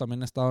Vigos,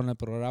 también ha estado en el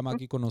programa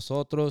aquí con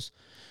nosotros.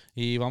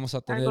 Y vamos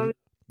a tener...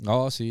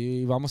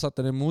 vamos a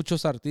tener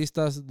muchos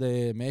artistas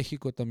de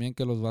México también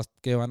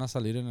que van a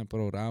salir en el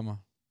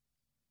programa.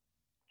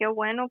 Qué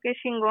bueno, qué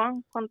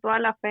chingón, con toda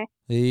la fe.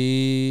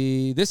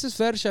 Y this is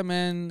Fersha,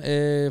 man.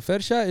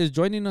 Fersha is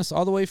joining us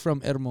all the way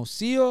from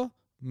Hermosillo,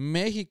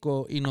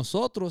 México, y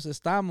nosotros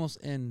estamos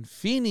en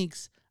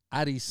Phoenix,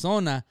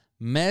 Arizona,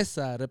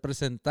 Mesa,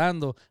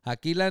 representando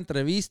aquí la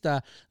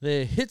entrevista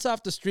de Hitz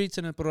Off the Streets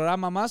en el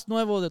programa más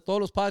nuevo de todos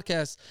los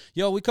podcasts.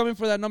 Yo, we coming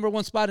for that #1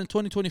 spot in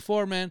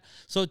 2024, man.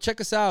 So check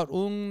us out.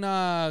 Un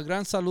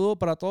gran saludo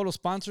para todos los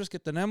sponsors que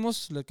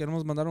tenemos. Le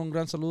queremos mandar un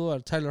gran saludo a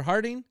Tyler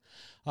Harding,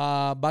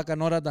 a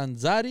Bacanora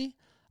Danzari,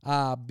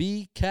 a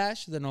B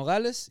Cash de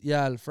Nogales y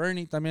al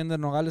Fernie también de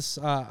Nogales,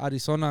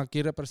 Arizona,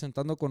 aquí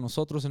representando con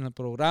nosotros en el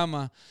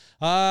programa.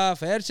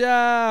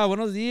 Fersha,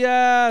 buenos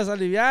días,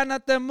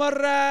 aliviánate,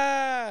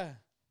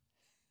 morra.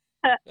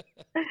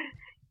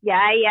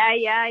 Ya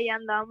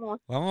andamos.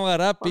 Vamos a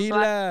agarrar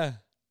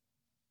pila.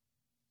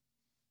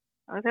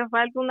 Hace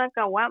falta una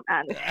caguama.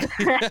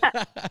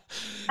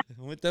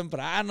 Muy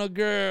temprano,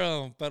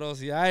 girl, pero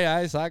si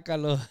hay,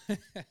 sácalo.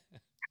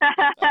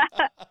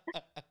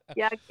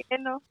 Ya que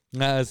no.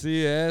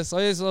 Así es.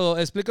 Oye,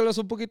 explícanos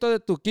un poquito de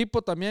tu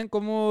equipo también,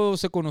 cómo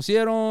se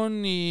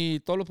conocieron y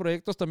todos los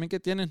proyectos también que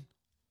tienen.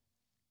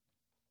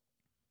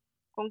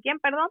 ¿Con quién,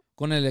 perdón?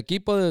 Con el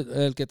equipo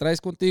el que traes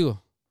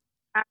contigo.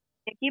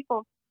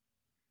 Equipo.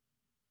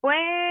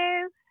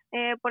 Pues,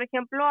 por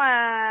ejemplo,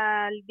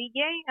 al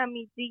DJ, a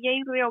mi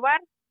DJ Río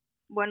Bar.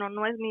 Bueno,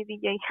 no es mi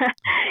DJ,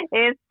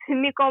 es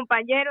mi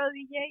compañero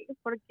DJ,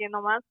 porque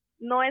nomás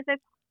no es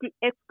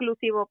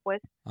exclusivo,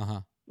 pues.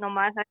 Ajá.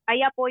 Nomás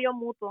hay apoyo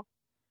mutuo.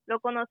 Lo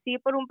conocí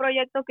por un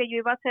proyecto que yo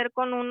iba a hacer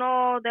con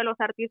uno de los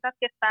artistas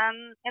que están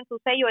en su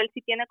sello. Él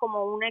sí tiene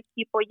como un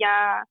equipo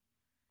ya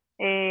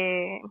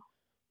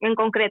en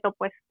concreto,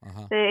 pues.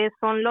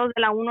 Son los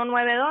de la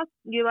 192.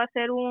 Yo iba a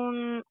hacer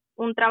un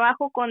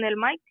trabajo con el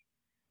Mike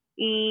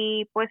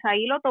y pues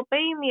ahí lo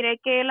topé y miré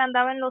que él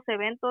andaba en los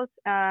eventos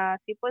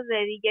así pues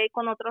de DJ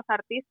con otros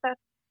artistas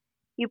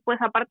y pues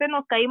aparte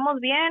nos caímos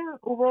bien,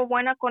 hubo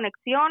buena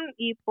conexión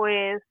y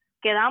pues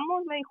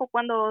quedamos, me dijo,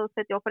 cuando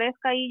se te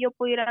ofrezca ahí yo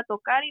puedo ir a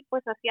tocar y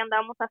pues así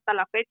andamos hasta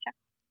la fecha.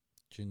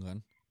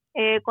 Chingón.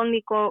 Con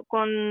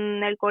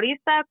el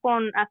corista,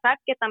 con Azak,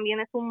 que también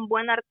es un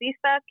buen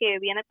artista que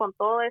viene con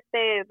todo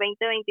este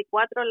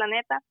 2024, la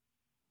neta,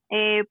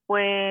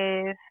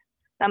 pues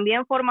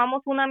también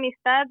formamos una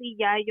amistad y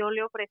ya yo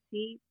le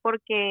ofrecí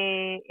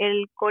porque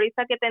el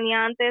corista que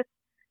tenía antes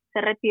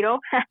se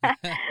retiró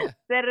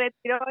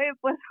y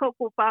pues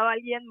ocupaba a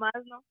alguien más,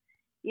 ¿no?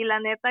 Y la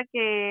neta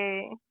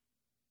que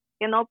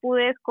no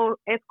pude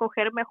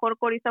escoger mejor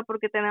corista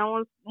porque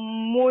tenemos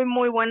muy,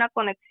 muy buena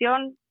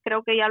conexión.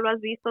 Creo que ya lo has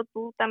visto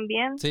tú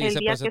también. Sí, el se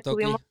día que presentó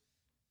estuvimos.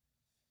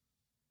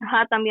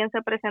 Aquí. También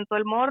se presentó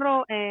el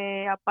morro,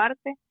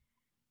 aparte.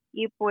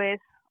 Y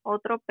pues,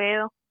 otro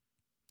pedo.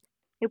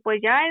 Y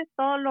pues ya es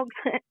todo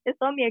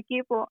mi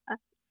equipo.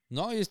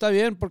 No, y está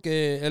bien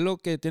porque es lo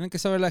que tiene que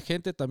saber la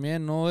gente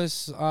también, no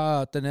es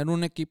tener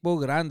un equipo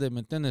grande, ¿me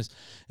entiendes?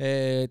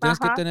 Tienes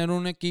que tener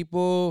un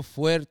equipo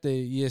fuerte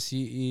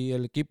y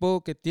el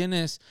equipo que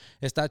tienes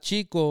está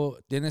chico,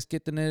 tienes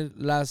que tener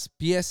las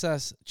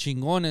piezas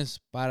chingones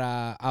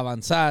para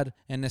avanzar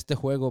en este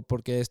juego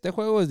porque este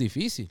juego es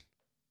difícil.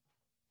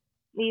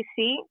 y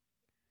sí,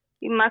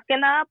 y más que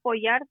nada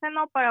apoyarse,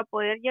 ¿no? Para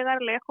poder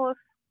llegar lejos,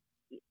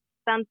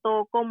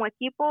 tanto como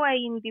equipo e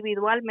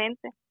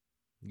individualmente.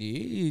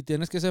 Y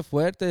tienes que ser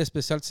fuerte,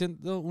 especial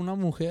siendo una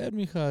mujer,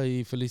 mija,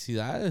 y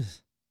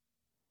felicidades.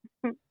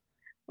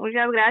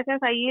 Muchas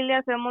gracias, ahí le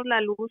hacemos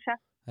la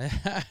lucha.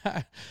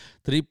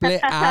 Triple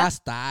A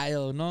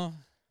style, ¿no?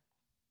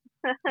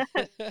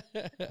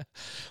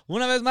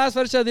 Una vez más,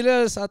 Fersha,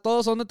 diles a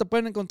todos dónde te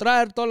pueden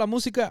encontrar toda la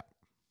música.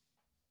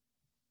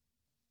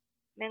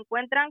 Me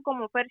encuentran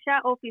como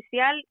Fersha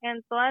Oficial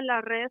en todas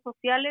las redes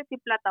sociales y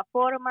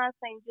plataformas,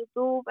 en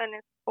YouTube, en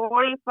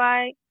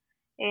Spotify,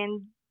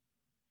 en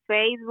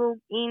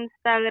Facebook,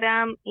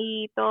 Instagram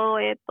y todo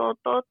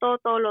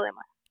lo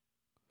demás.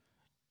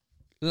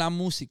 La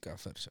música,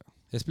 Fersha.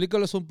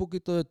 Explícales un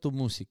poquito de tu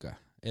música.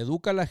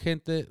 Educa a la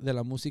gente de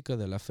la música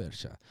de la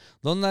Fersha.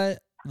 ¿Dónde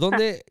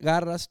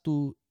agarras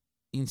tus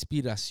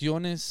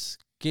inspiraciones?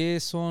 ¿Qué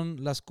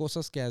son las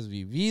cosas que has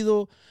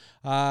vivido?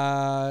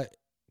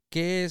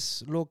 ¿Qué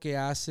es lo que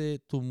hace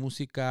tu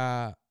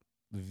música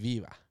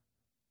viva?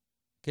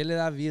 ¿Qué le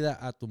da vida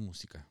a tu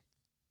música?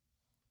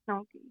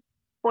 Okay.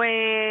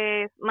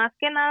 Pues más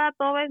que nada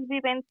todo es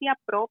vivencia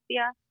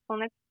propia,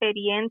 son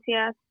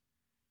experiencias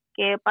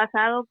que he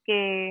pasado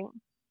que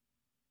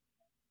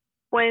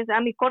pues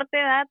a mi corta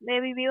edad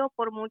he vivido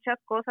por muchas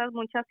cosas,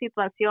 muchas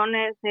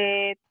situaciones,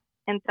 he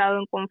entrado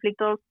en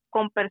conflictos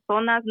con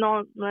personas,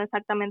 no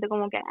exactamente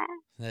como que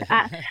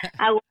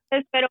a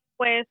veces, pero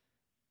pues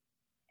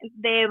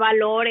de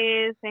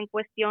valores en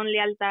cuestión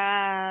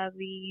lealtad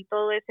y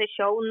todo ese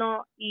show,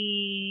 ¿no?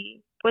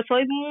 Y pues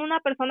soy una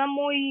persona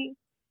muy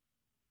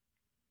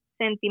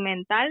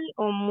sentimental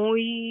o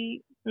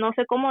muy, no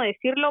sé cómo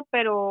decirlo,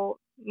 pero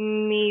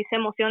mis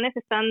emociones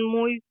están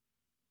muy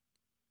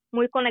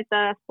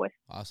conectadas, pues.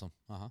 Awesome.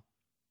 Ajá.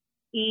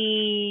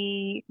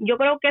 Y yo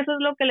creo que eso es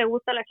lo que le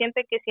gusta a la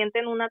gente, que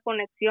sienten una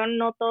conexión,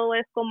 no todo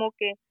es como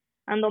que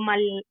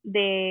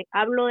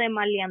hablo de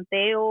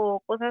maleanteo o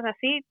cosas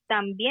así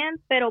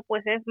también, pero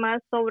pues es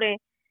más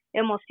sobre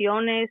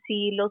emociones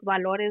y los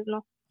valores,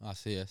 ¿no?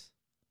 Así es.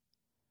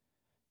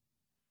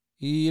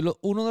 Y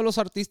uno de los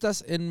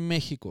artistas en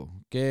México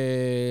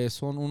que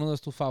son uno de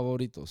tus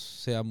favoritos,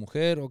 sea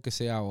mujer o que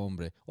sea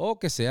hombre, o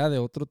que sea de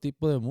otro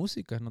tipo de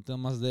música, no te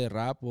más de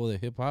rap o de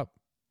hip hop.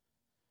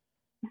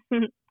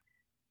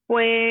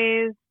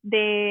 Pues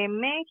de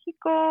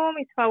México,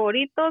 mis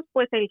favoritos,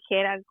 pues el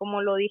Jera,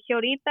 como lo dije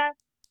ahorita,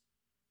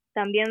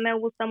 también me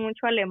gusta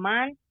mucho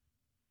Alemán.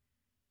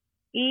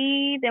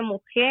 Y de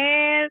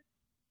mujer,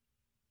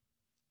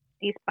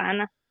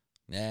 hispana.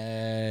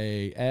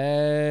 ¡Ey!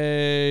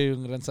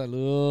 Un gran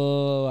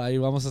saludo. Ahí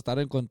vamos a estar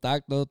en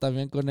contacto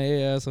también con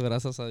ellas,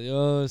 gracias a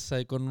Dios,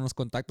 ahí con unos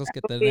contactos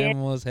que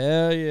tenemos.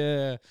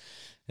 ¡Hey!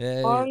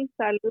 Un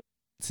saludo.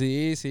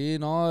 Sí,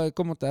 no,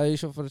 como te ha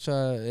dicho,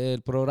 Fersha,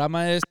 el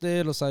programa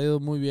los ha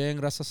ido muy bien,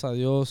 gracias a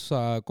Dios.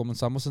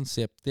 Comenzamos en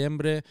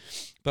septiembre,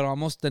 pero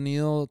hemos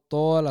tenido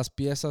todas las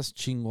piezas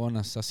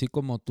chingonas, así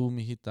como tú,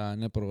 mijita,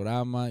 en el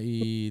programa,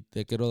 y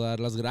te quiero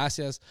dar las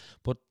gracias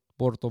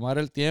por tomar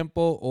el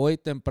tiempo hoy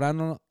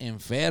temprano,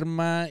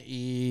 enferma,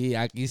 y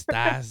aquí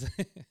estás.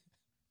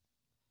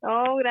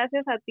 Oh,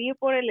 gracias a ti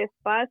por el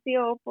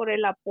espacio, por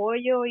el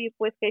apoyo, y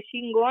pues qué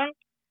chingón,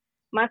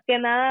 más que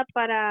nada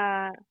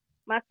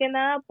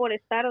por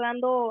estar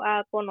dando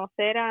a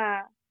conocer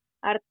a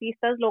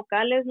artistas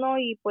locales, ¿no?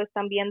 Y pues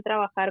también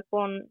trabajar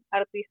con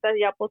artistas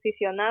ya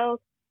posicionados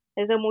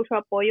es de mucho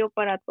apoyo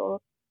para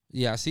todos.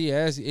 Y así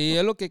es, y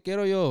es lo que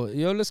quiero yo.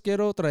 Yo les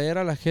quiero traer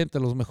a la gente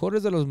los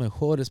mejores de los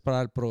mejores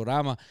para el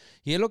programa.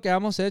 Y es lo que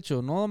hemos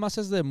hecho, no nomás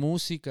es de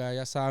música,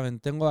 ya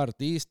saben. Tengo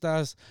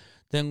artistas,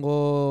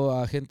 tengo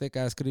a gente que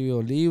ha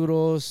escrito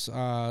libros,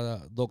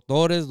 a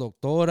doctores,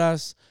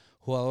 doctoras,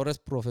 jugadores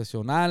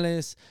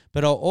profesionales.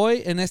 Pero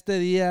hoy, en este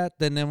día,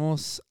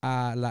 tenemos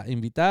a la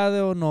invitada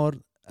de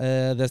honor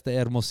desde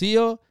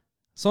Hermosillo,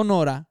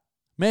 Sonora,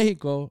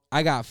 México.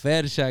 I got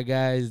Fersha,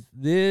 guys.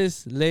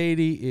 This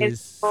lady is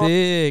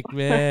sick,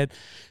 man.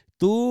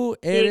 Tú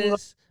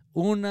eres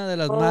una de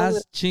las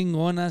más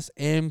chingonas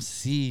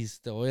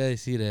MCs, te voy a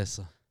decir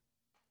eso.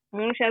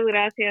 Muchas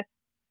gracias.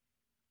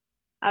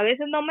 A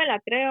veces no me la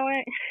creo,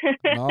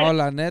 No,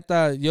 la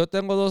neta, yo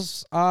tengo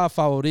dos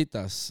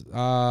favoritas.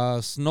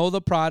 Snow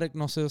the Product,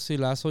 no sé si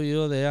la has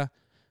oído de ella.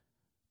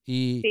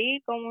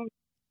 Sí, como.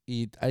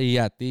 Y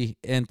a ti.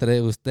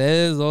 Entre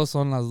ustedes dos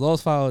son las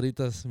dos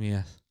favoritas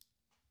mías.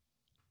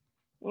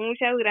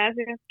 Muchas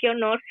gracias. Qué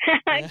honor.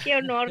 Qué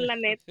honor, la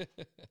neta.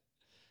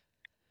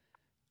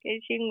 Qué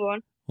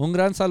chingón. Un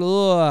gran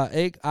saludo a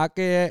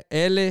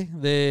AKL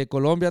de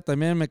Colombia.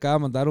 También me acaba de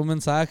mandar un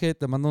mensaje.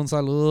 Te mando un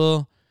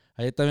saludo.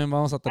 Ahí también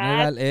vamos a tener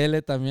al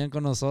L también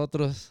con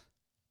nosotros.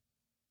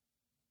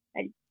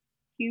 Ay,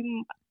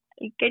 chimba.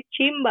 ¡Qué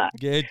chimba!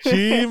 ¡Qué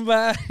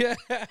chimba!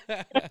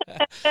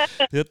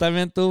 Yo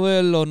también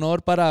tuve el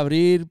honor para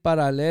abrir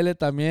para el L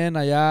también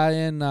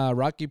allá en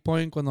Rocky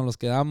Point cuando nos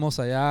quedamos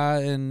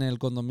allá en el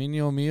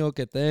condominio mío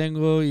que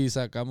tengo y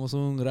sacamos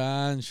un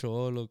gran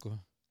show, loco.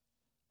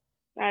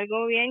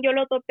 Algo bien. Yo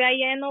lo topé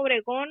allá en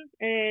Obregón.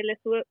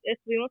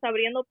 Estuvimos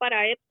abriendo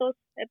para Eptos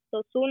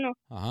 1.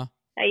 Ajá.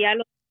 Allá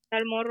lo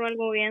al morro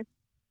algo bien.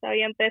 Está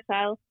bien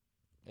pesado.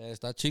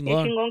 Está Qué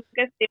chingón. chingón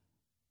que esté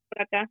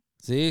por acá.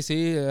 Sí,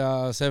 se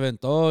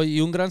aventó.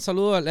 Y un gran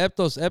saludo al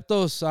Eptos.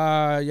 Eptos,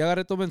 ya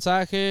agarré tu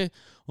mensaje.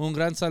 Un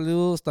gran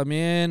saludo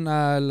también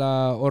a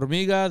la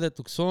hormiga de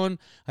Tucson.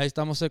 Ahí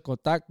estamos en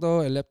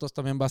contacto. El Eptos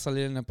también va a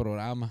salir en el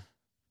programa.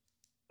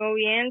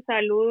 Muy bien,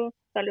 saludos.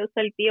 Saludos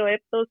al tío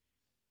Eptos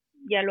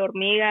y a la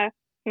hormiga.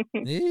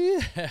 Sí.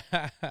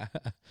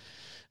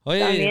 Oye.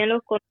 También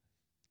los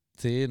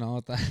Sí,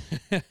 no.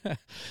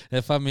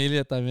 Es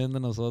familia también de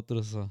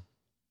nosotros.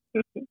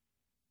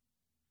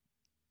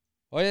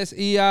 Oye,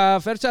 y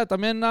Fersha,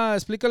 también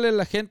explícale a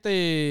la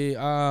gente,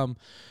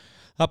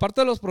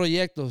 aparte de los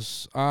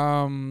proyectos,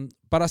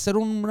 para ser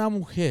una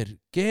mujer,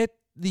 qué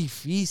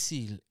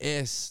difícil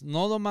es,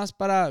 no nomás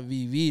para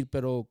vivir,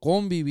 pero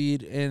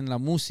convivir en la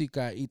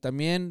música y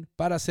también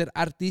para ser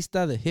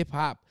artista de hip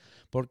hop,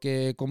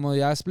 porque como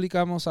ya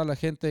explicamos a la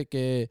gente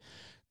que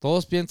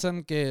todos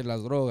piensan que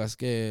las drogas,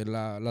 que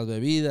las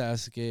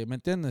bebidas, que, ¿me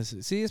entiendes?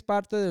 Sí es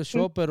parte del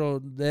show, pero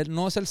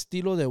no es el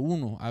estilo de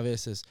uno a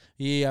veces.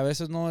 Y a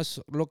veces no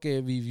es lo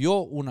que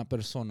vivió una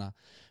persona.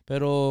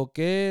 Pero,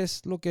 ¿qué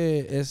es lo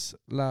que es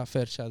la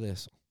Fersha de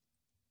eso?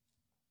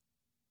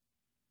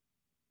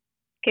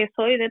 que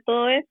soy de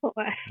todo eso.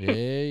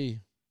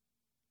 Ey.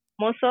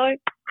 ¿Cómo soy?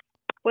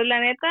 Pues la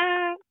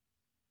neta,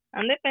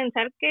 han de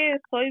pensar que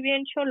soy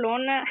bien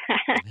cholona,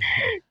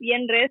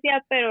 bien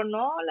recia, pero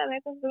no, la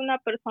neta soy una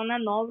persona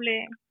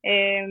noble.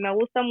 Me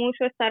gusta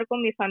mucho estar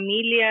con mi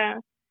familia.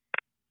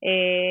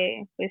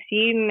 Pues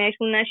sí, me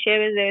echo unas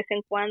cheves de vez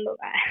en cuando.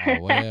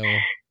 Huevo.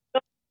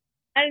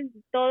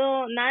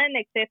 Todo, nada en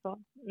exceso,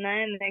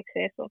 nada en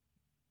exceso.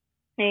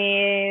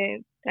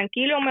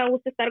 Tranquilo, me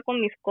gusta estar con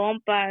mis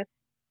compas.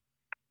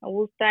 Me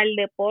gusta el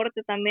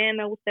deporte también,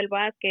 me gusta el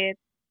básquet,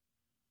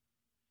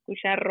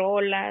 escuchar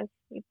rolas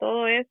y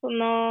todo eso.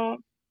 No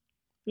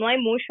hay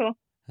mucho.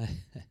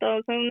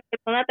 Soy una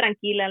persona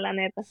tranquila, la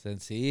neta.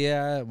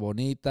 Sencilla,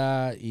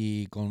 bonita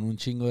y con un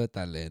chingo de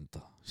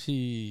talento.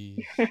 Sí.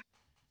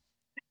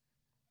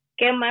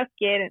 ¿Qué más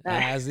quieren?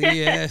 Así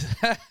es.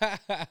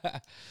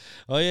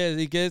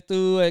 Oye, ¿y qué es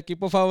tu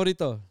equipo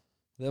favorito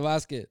de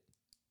básquet?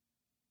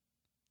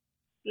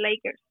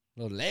 Lakers.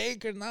 Los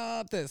Lakers,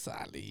 no te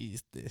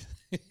saliste.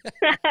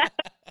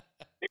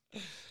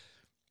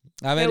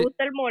 A Me ver,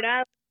 gusta el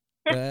morado.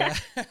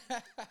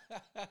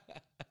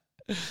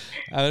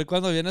 a ver,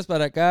 cuando vienes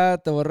para acá,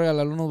 te voy a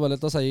regalar unos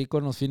boletos ahí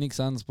con los Phoenix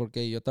Suns,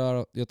 porque yo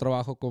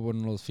trabajo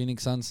con los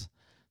Phoenix Suns.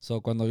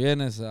 So, cuando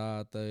vienes,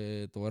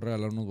 te voy a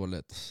regalar unos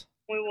boletos.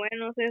 Muy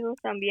buenos esos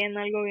también,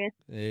 algo bien.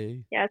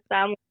 Ey. Ya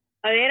estamos.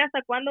 A ver,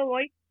 ¿hasta cuándo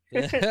voy?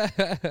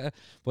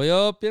 Pues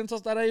yo pienso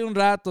estar ahí un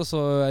rato,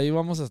 so ahí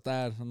vamos a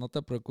estar. No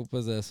te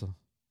preocupes de eso.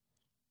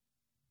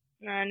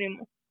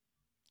 Ánimo.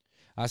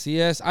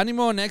 Así es.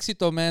 Ánimo en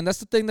éxito, man. That's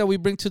the thing that we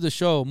bring to the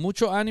show.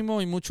 Mucho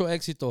ánimo y mucho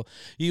éxito.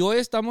 Y hoy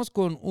estamos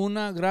con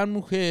una gran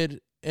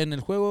mujer en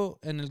el juego,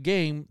 en el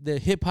game de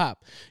hip hop.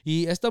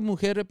 Y esta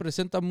mujer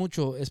representa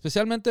mucho,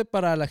 especialmente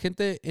para la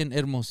gente en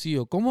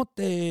Hermosillo. ¿Cómo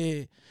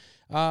te...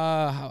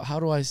 how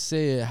do I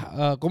say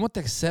it? ¿Cómo te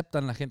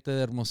aceptan la gente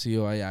de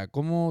Hermosillo allá?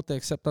 ¿Cómo te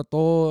acepta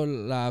toda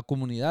la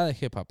comunidad de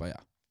hip hop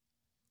allá?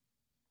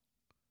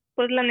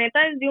 Pues la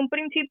neta, desde un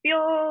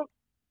principio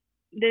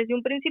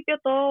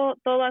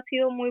todo ha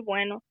sido muy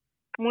bueno.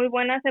 Muy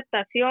buena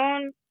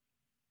aceptación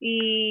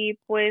y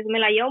pues me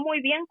la llevo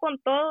muy bien con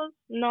todos.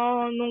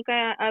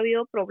 Nunca ha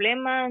habido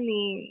problemas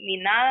ni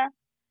nada.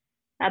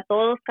 A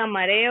todos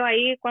camareo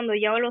ahí cuando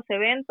llego a los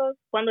eventos.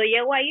 Cuando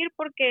llego a ir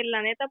porque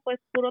la neta pues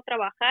puro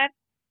trabajar.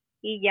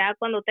 Y ya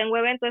cuando tengo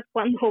eventos es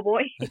cuando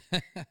voy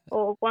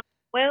o cuando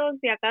puedo,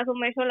 si acaso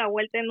me echo la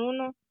vuelta en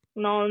uno,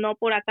 no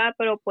por acá,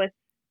 pero pues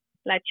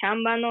la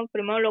chamba, ¿no?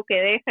 Primero lo que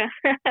deja.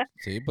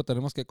 Sí, pues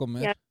tenemos que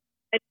comer.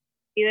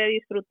 Y de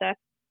disfrutar.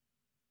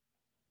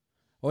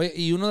 Oye,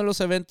 y uno de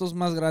los eventos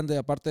más grandes,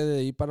 aparte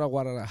de ir para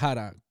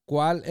Guadalajara,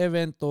 ¿cuál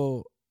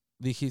evento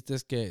dijiste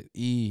que,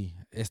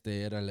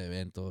 este era el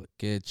evento?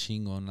 Qué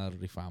chingón la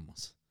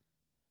rifamos.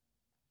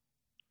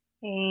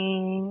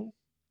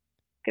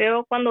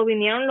 Creo cuando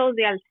vinieron los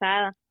de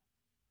Alzada.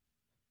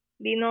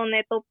 Vino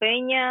Neto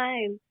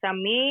Peña, el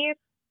Samir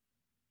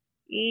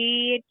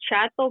y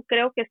Chato,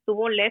 creo que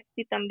estuvo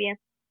Lefty también.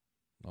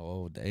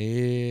 Oh,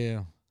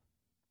 damn.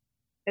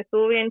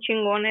 Estuvo bien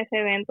chingón ese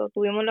evento.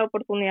 Tuvimos la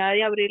oportunidad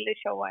de abrirle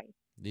show ahí.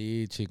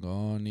 Y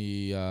chingón.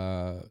 Y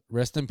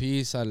rest in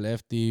peace a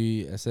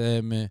Lefty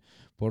SM,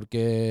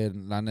 porque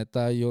la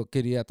neta yo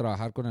quería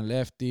trabajar con el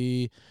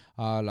Lefty.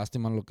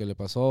 Lástima lo que le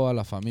pasó a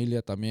la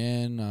familia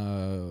también.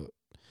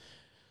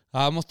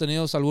 Hemos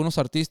tenido algunos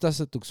artistas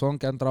de Tucson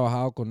que han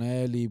trabajado con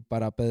él y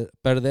para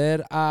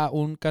perder a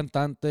un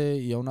cantante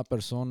y a una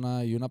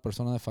persona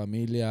de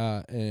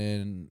familia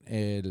en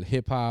el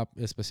hip hop,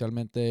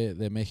 especialmente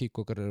de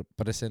México que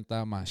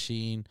representa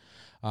Machine,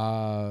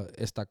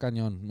 está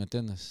cañón, ¿me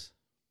entiendes?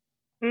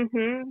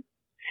 Uh-huh.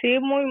 Sí,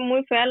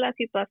 muy fea la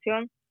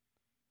situación.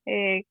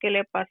 que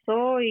le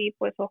pasó y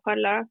pues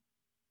ojalá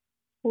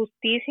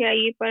justicia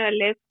ahí para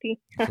Lefty.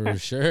 For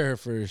sure,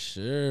 for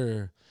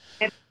sure.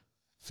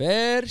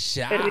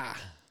 Fersha.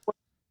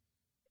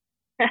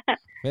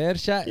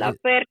 Fersha La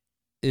Fer.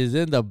 is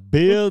in the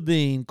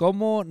building.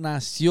 ¿Cómo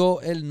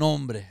nació el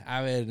nombre?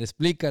 A ver,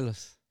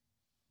 explícalos.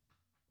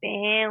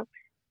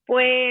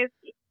 Pues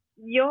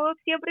yo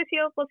siempre he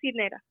sido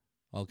cocinera.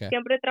 Okay.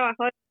 Siempre he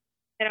trabajado de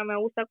cocinera, me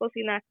gusta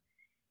cocinar.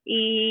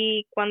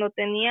 Y cuando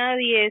tenía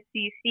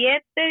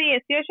 17,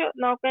 18,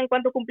 no, en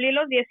cuanto cumplí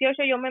los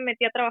 18 yo me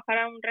metí a trabajar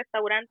a un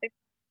restaurante.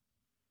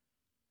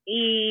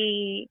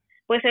 Y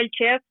pues el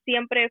chef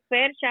siempre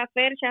Fersha.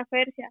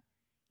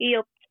 Y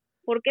yo,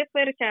 ¿por qué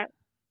Fersha?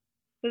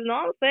 Pues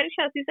no,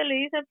 Fersha, así se le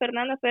dice,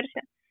 Fernanda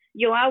Fersha.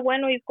 Yo,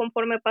 bueno, y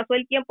conforme pasó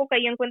el tiempo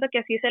caí en cuenta que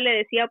así se le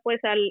decía pues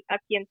a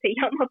quien se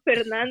llama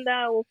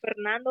Fernanda o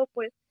Fernando,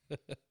 pues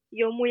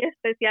yo muy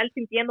especial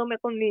sintiéndome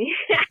con mi...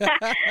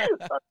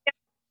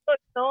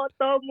 No,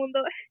 todo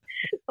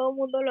el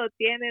mundo lo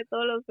tiene,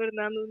 todos los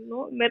Fernandos,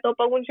 ¿no? Me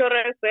topo un chorro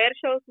de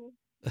Fershos,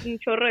 un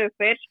chorro de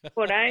Fershos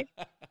por ahí.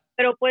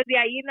 Pero pues de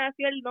ahí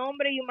nació el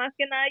nombre y más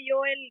que nada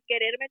yo el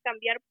quererme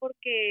cambiar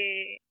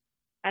porque...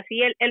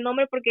 Así el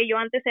nombre porque yo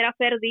antes era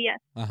Fer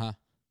Díaz. Ajá.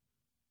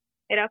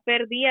 Era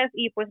Fer Díaz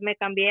y pues me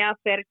cambié a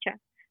Fercha.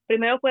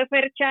 Primero fue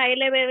Fercha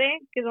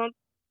LBD, que son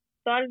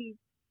todas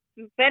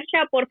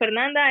Fersha por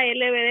Fernanda,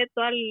 LBD,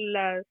 todas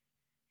las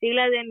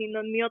siglas de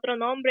mi otro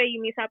nombre y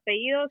mis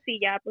apellidos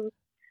y ya pues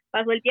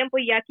pasó el tiempo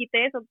y ya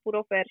quité eso,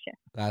 puro Fersha.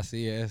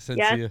 Así es,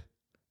 sencillo.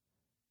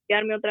 Ya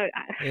armé otra vez.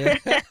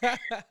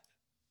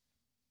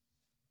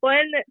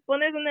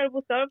 Pones en el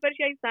buscador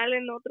Fersha y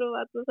salen otros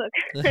datos acá.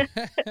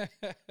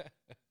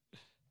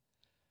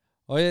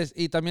 Oye,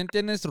 y también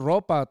tienes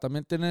ropa,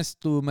 también tienes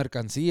tu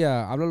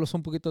mercancía. Háblalos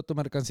un poquito de tu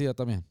mercancía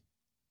también.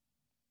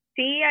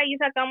 Sí, ahí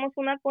sacamos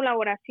una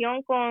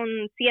colaboración con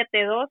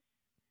 72,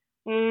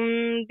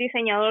 un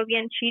diseñador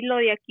bien chilo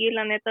de aquí,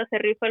 la neta se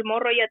rifa el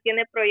morro, ya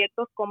tiene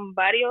proyectos con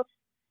varios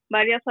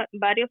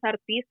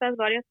artistas,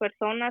 varias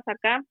personas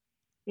acá,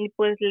 y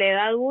pues le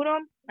da duro,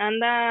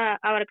 anda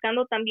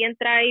abarcando, también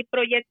trae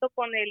proyecto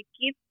con el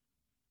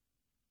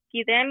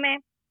Kideme,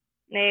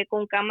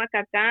 con Kama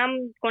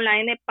Kakam, con la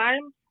N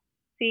Palm,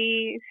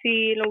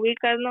 si lo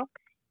ubicas, ¿no?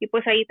 Y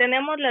pues ahí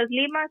tenemos las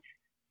limas,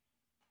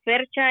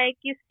 Fersha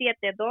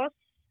X72,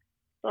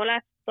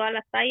 todas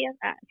las tallas,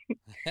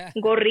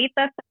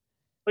 gorritas,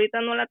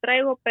 ahorita no la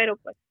traigo, pero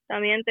pues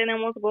también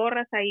tenemos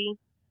gorras ahí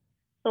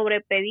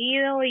sobre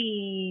pedido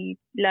y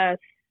las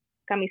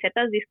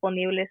camisetas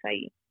disponibles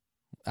ahí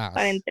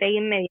para entrega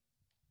inmediata.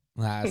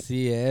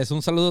 Así es,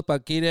 un saludo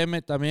para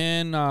Kireme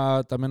también,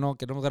 también no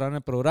queremos grabar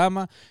el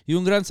programa y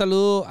un gran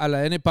saludo a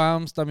la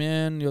N-Palms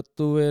también. Yo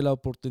tuve la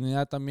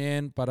oportunidad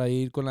también para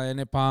ir con la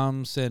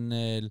N-Palms en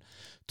el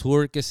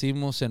tour que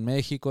hicimos en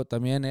México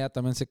también. Ella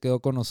también se quedó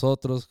con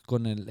nosotros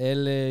con el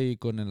L y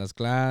con las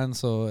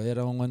clans,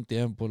 era un buen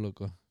tiempo,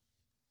 loco.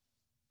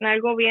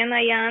 Algo bien,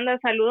 allá anda,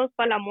 saludos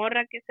para la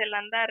morra que se la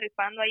anda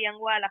rifando allá en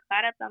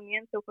Guadalajara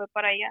también, se fue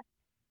para allá.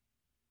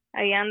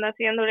 Ahí anda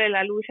haciéndole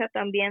la lucha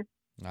también.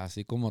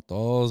 Así como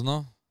todos,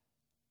 ¿no?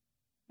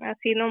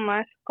 Así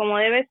nomás, como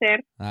debe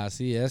ser.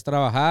 Así es,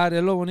 trabajar,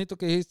 es lo bonito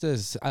que dijiste,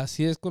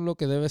 así es con lo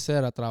que debe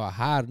ser, a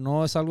trabajar,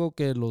 no es algo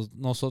que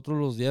nosotros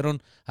los dieron,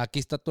 aquí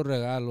está tu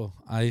regalo,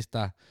 ahí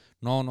está.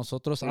 No,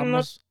 nosotros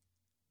vamos...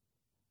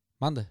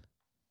 Mande.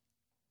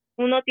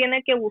 Uno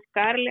tiene que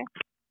buscarle,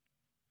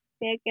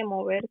 tiene que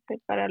moverse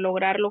para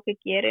lograr lo que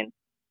quieren.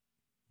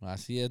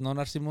 Así es, no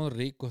nacimos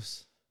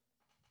ricos.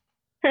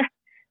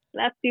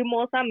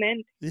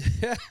 Lastimosamente.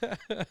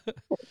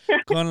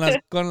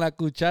 con la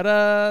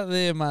cuchara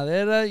de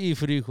madera y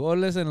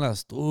frijoles en las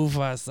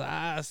estufas.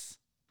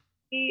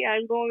 Y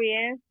algo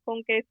bien,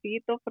 con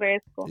quesito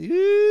fresco.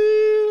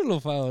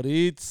 Los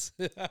favoritos.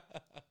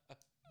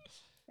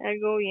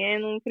 Algo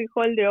bien, un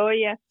frijol de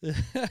olla.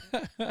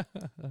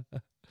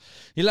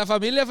 ¿Y la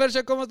familia,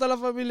 Fersha? ¿Cómo está la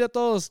familia?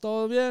 ¿Todos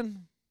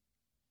bien?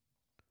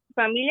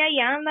 Familia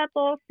ya anda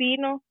todo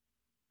fino,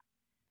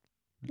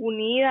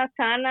 unida,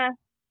 sana.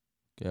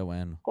 Qué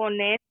bueno.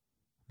 Con él.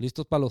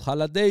 ¿Listos para los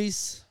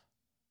holidays?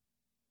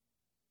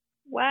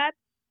 What?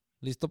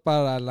 ¿Listo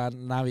para la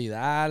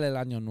Navidad, el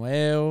Año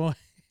Nuevo?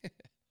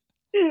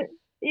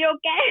 ¿Yo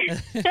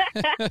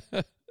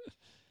qué?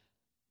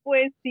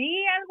 Pues sí,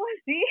 algo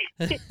así.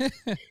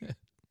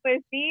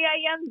 Pues sí,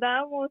 ahí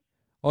andamos.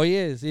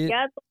 Oye, sí.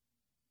 Ya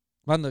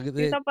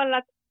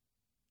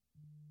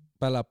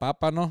para la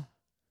papa, ¿no?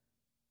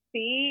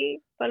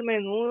 Sí, para el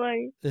menudo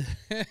ahí.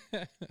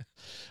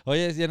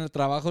 Oye, si en el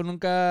trabajo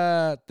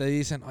nunca te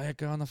dicen, oye,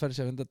 ¿qué onda,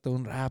 Fersha? Véntate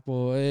un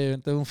rapo,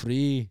 véntate un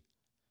free.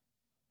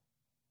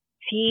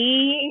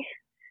 Sí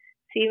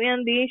me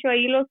han dicho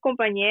ahí los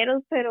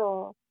compañeros,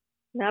 pero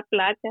me da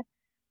placa.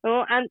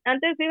 No,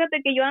 antes,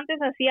 fíjate que yo antes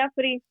hacía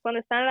free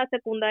cuando estaba en la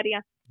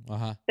secundaria.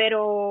 Ajá.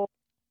 Pero,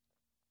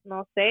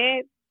 no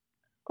sé,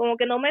 como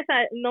que no me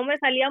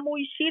salía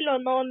muy chilo,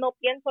 no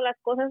pienso las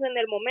cosas en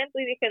el momento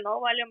y dije,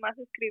 no, vale más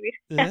escribir.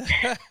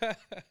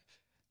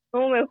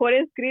 No, mejor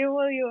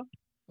escribo, digo.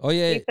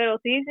 Oye. Sí, pero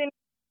sí,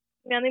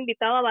 Me han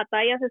invitado a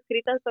batallas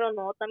escritas, pero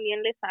no,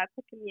 también les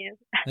saco, qué miedo.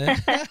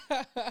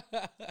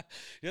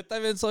 Yo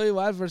también soy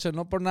igual, Fersha,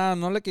 no por nada,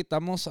 no le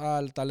quitamos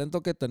al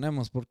talento que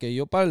tenemos, porque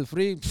yo para el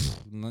free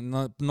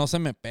no se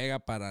me pega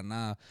para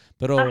nada,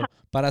 pero Ajá.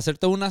 para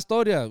hacerte una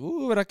historia,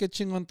 verá qué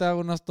chingón te hago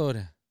una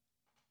historia.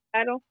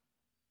 Claro,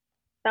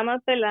 está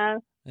más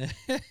pelada.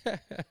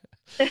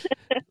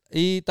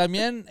 Y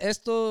también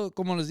esto,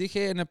 como les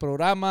dije en el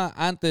programa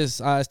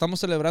antes, estamos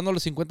celebrando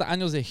los 50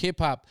 años de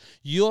hip hop.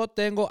 Yo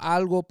tengo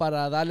algo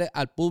para darle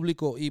al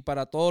público y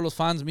para todos los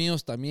fans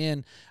míos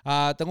también.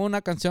 Tengo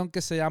una canción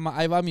que se llama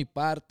Ahí va mi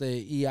parte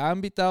y ha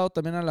invitado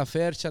también a la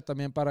Fersha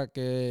también para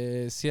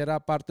que hiciera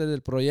parte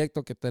del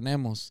proyecto que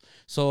tenemos.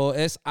 So,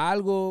 es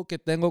algo que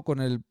tengo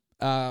con el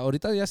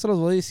ahorita ya se los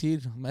voy a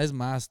decir. Es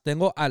más,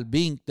 tengo al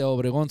Bink de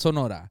Obregón,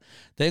 Sonora.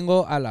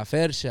 Tengo a la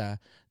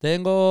Fersha.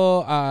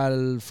 Tengo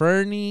al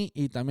Fernie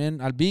y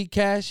también al Big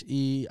Cash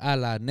y a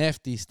la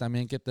Neftis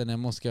también que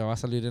tenemos que va a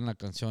salir en la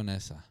canción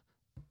esa.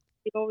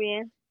 Digo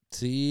bien.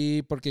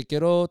 Sí, porque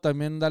quiero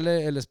también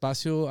darle el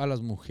espacio a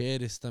las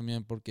mujeres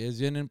también, porque es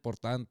bien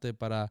importante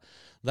para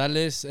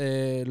darles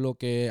lo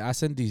que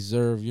hacen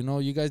deserve. You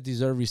know, you guys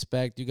deserve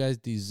respect. You guys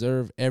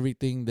deserve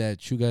everything that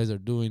you guys are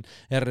doing.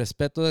 El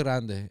respeto es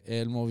grande.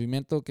 El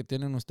movimiento que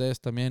tienen ustedes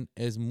también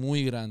es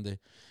muy grande.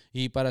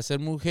 Y para ser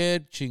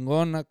mujer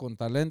chingona, con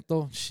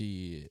talento,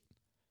 shit.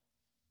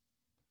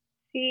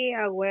 Sí,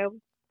 a huevo.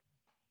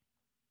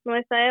 No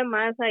está de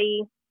más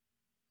ahí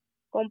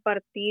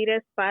compartir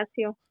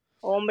espacio,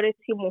 hombres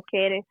y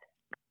mujeres.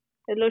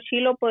 Es lo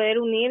chilo poder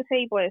unirse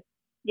y pues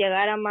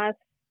llegar a más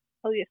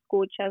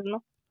escuchas,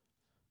 ¿no?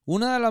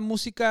 Una de las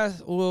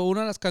músicas o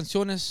una de las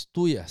canciones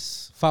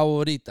tuyas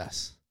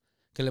favoritas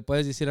que le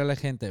puedes decir a la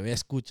gente, ve,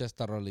 escucha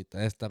esta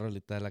rolita es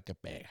la que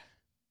pega.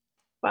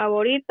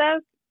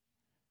 Favoritas,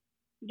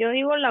 yo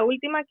digo la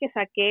última que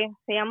saqué,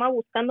 se llama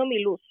Buscando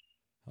mi luz.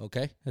 Ok,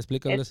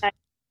 explícales.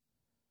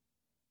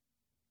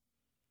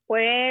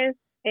 Pues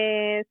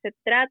se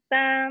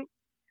trata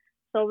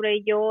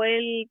sobre yo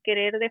el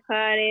querer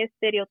dejar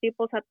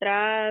estereotipos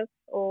atrás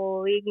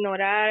o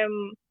ignorar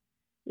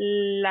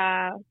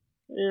a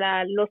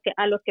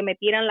los que me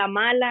tiran la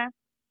mala.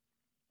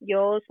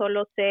 Yo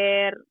solo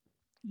ser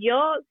yo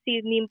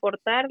sin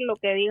importar lo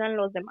que digan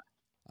los demás.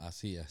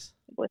 Así es.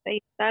 Pues ahí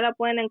está, la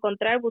pueden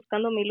encontrar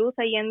Buscando mi luz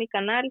ahí en mi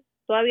canal.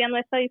 Todavía no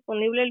está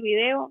disponible el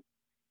video.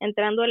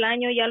 Entrando el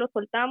año ya lo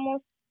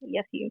soltamos y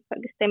así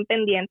para que estén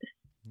pendientes.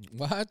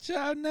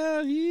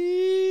 Guachana.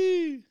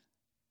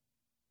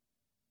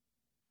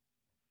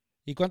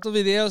 ¿Y cuántos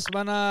videos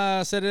van a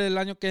hacer el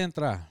año que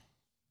entra?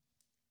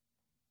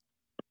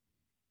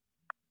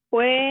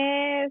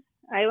 Pues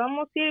ahí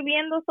vamos a ir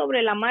viendo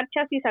sobre la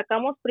marcha si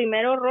sacamos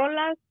primero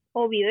rolas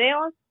o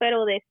videos,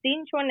 pero de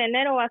cincho en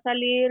enero va a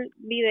salir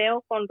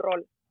video con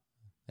rol.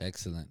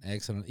 Excelente,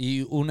 excelente.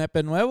 ¿Y un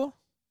EP nuevo?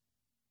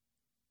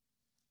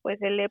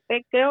 Pues el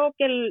EP creo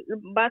que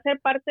va a ser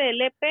parte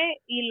del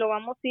EP y lo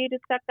vamos a ir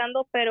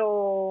sacando,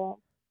 pero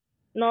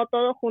no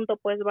todo junto,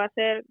 pues va a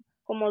ser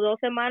como 2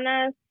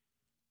 semanas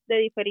de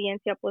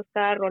diferencia, pues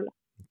cada rola.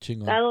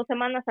 Chingón. Cada 2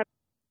 semanas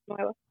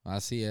nueva.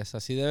 Así es,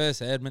 así debe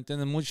ser, ¿me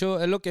entienden? Mucho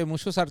es lo que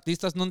muchos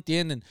artistas no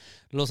entienden.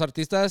 Los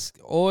artistas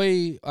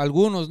hoy,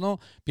 algunos, ¿no?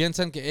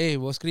 Piensan que,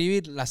 voy a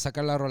escribir,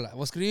 saca la rola.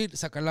 Voy a escribir,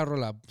 saca la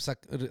rola.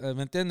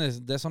 ¿Me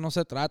entiendes? De eso no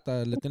se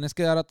trata. Le tienes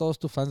que dar a todos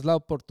tus fans la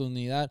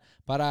oportunidad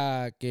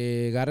para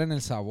que agarren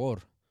el sabor.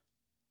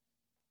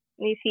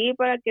 Y sí,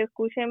 para que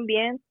escuchen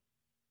bien.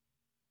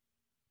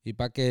 Y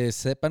para que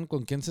sepan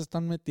con quién se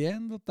están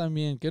metiendo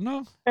también, ¿que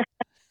no?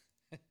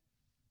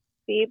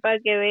 Sí, para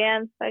que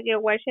vean, para que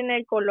washen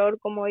el color,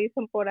 como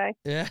dicen por ahí.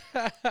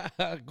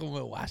 Como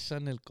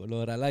washan el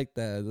color, I like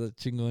that, that's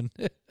chingón.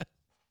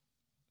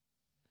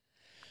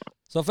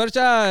 So,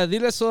 Fersha,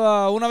 diles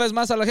una vez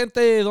más a la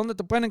gente dónde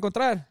te pueden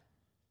encontrar.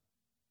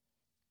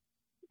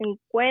 Se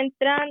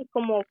encuentran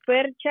como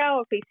Fersha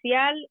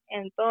Oficial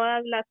en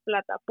todas las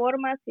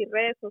plataformas y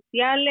redes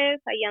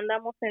sociales. Ahí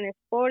andamos en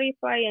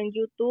Spotify, en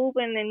YouTube,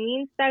 en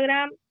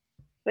Instagram,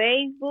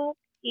 Facebook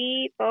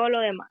y todo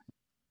lo demás.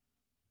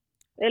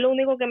 Es lo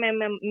único que me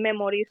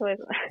memorizo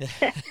eso.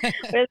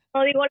 Pues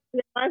no digo los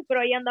demás,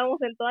 pero ahí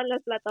andamos en todas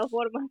las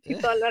plataformas y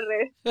todas las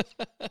redes.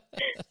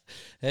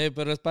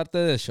 Pero es parte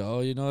del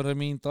show, you know what I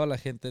mean? Toda la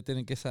gente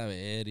tiene que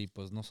saber y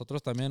pues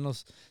nosotros también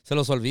se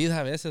los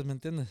olvida a veces, ¿me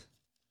entiendes?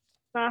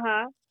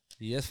 Ajá.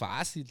 Y es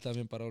fácil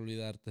también para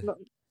olvidarte. No.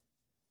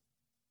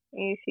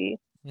 Y sí,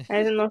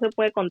 no se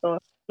puede con todo.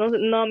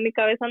 No, mi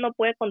cabeza no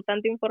puede con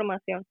tanta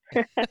información.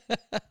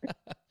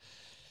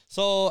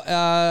 So,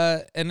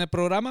 en el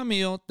programa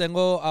mío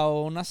tengo a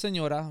una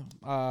señora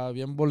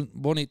bien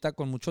bonita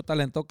con mucho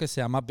talento que se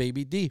llama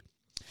Baby D.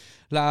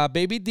 La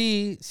Baby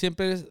D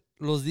siempre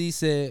los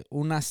dice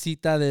una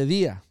cita de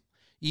día.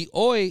 Y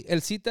hoy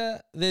el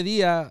cita de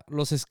día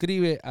los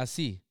escribe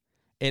así.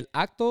 El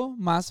acto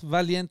más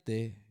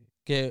valiente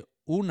que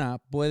una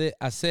puede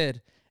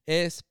hacer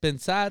es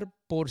pensar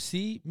por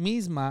sí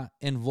misma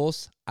en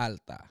voz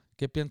alta.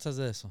 ¿Qué piensas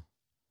de eso?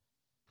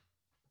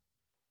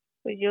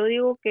 Pues yo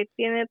digo que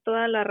tiene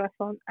toda la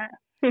razón.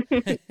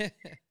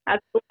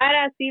 Actuar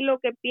así lo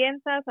que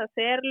piensas,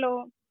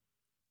 hacerlo,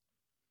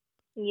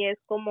 y es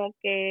como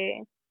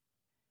que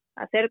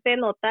hacerte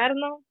notar,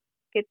 ¿no?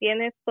 Que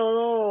tienes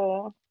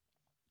todo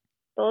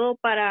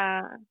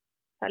para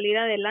salir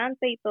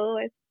adelante y todo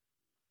eso.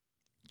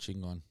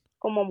 Chingón.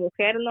 Como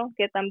mujer, ¿no?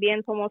 Que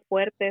también somos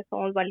fuertes,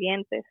 somos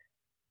valientes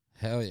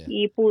Hell yeah.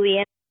 y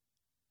pudiendo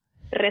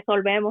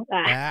resolvemos.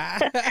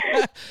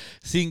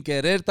 Sin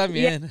querer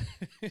también.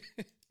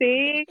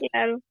 Sí,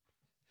 claro.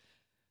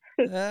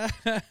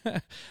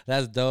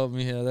 That's dope,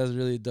 mija. That's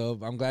really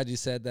dope. I'm glad you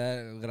said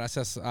that.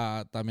 Gracias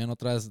también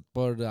otra vez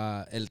por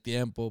el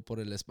tiempo,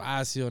 por el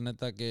espacio.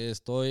 Neta que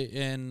estoy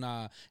en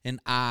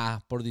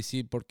por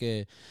decir,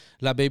 porque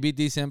la Baby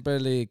D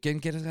siempre ¿quién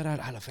quieres ganar?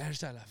 La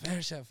Fersha.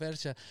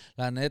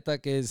 La neta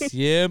que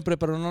siempre,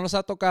 pero no nos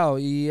ha tocado.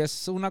 Y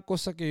es una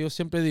cosa que yo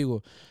siempre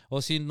digo.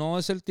 O si no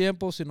es el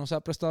tiempo, si no se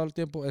ha prestado el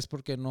tiempo, es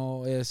porque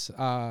no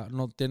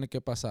tiene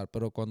que pasar.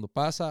 Pero cuando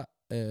pasa,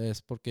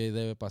 es porque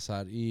debe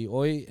pasar. Y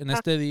hoy, en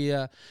este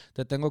día,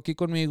 te tengo aquí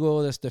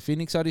conmigo desde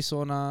Phoenix,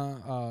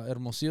 Arizona,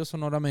 Hermosillo,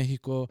 Sonora,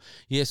 México.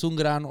 Y es un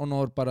gran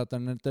honor para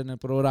tenerte en el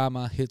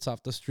programa Hitz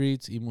off the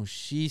Streets. Y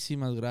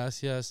muchísimas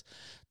gracias.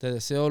 Te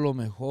deseo lo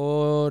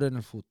mejor en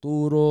el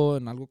futuro,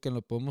 en algo que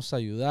le podemos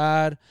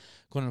ayudar.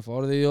 Con el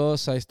favor de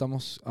Dios, ahí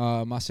estamos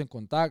más en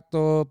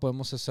contacto.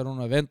 Podemos hacer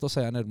un evento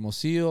allá en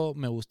Hermosillo.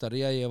 Me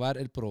gustaría llevar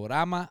el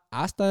programa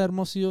hasta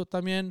Hermosillo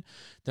también.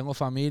 Tengo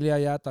familia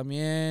allá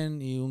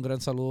también. Y un gran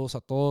saludo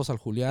a todos, al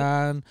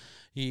Julián.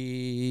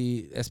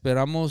 Y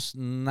esperamos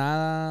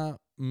nada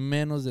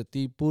menos de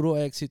ti. Puro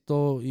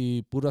éxito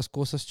y puras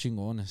cosas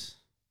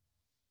chingones.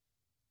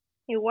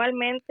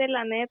 Igualmente,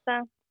 la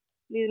neta,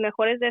 mis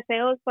mejores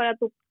deseos para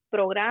tu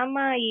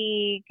programa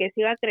y que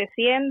siga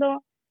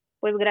creciendo.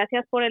 Pues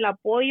gracias por el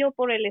apoyo,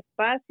 por el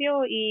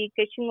espacio y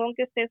qué chingón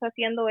que estés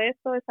haciendo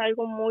esto. Es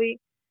algo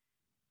muy,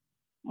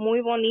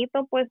 muy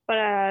bonito pues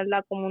para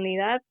la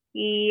comunidad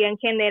y en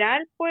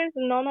general pues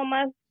no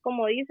nomás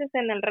como dices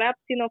en el rap,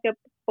 sino que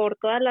por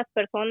todas las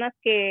personas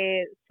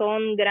que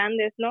son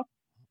grandes, ¿no?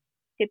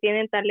 Que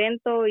tienen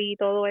talento y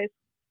todo eso.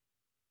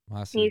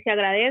 Sí. Y se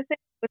agradece,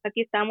 pues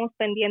aquí estamos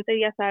pendientes,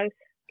 ya sabes,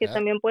 que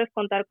también puedes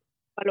contar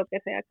para lo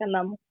que sea que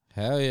andamos.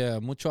 Hell yeah.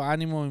 Mucho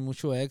ánimo y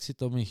mucho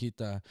éxito,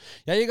 mijita.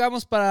 Ya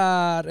llegamos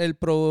para el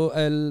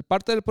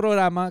parte del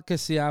programa que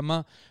se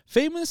llama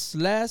Famous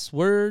Last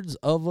Words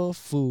of a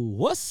Fool.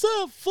 What's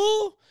up,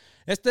 fool?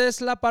 Esta es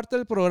la parte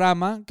del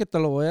programa que te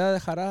lo voy a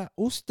dejar a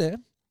usted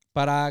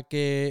para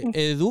que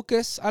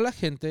eduques a la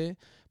gente,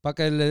 para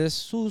que le des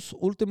sus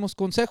últimos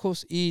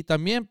consejos y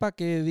también para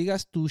que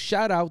digas tus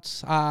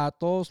shoutouts a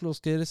todos los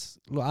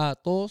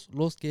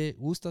que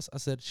gustas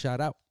hacer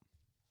shoutout.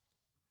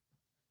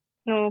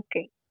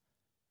 Ok.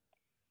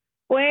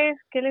 Pues,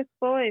 ¿qué les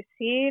puedo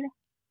decir?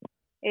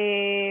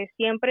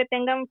 Siempre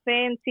tengan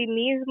fe en sí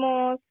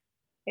mismos,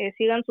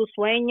 sigan sus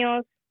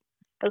sueños.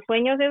 Los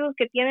sueños esos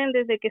que tienen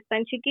desde que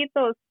están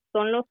chiquitos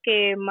son los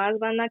que más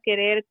van a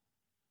querer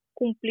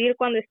cumplir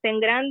cuando estén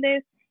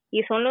grandes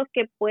y son los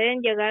que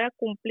pueden llegar a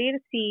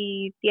cumplir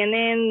si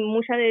tienen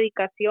mucha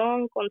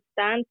dedicación,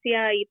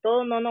 constancia y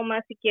todo, no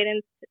nomás si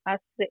quieren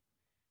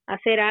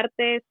hacer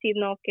arte,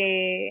 sino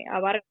que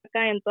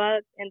abarca en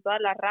todas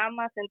las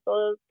ramas, en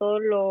todo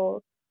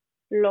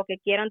lo que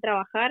quieran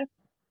trabajar.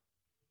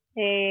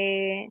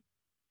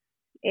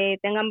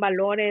 Tengan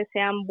valores,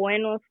 sean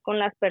buenos con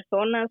las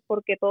personas,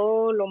 porque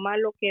todo lo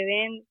malo que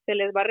den se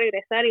les va a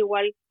regresar,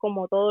 igual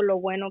como todo lo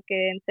bueno que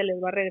den se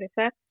les va a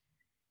regresar.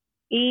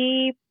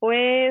 Y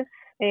pues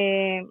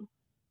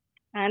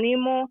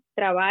ánimo,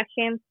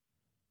 trabajen,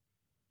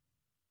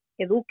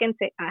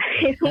 edúquense.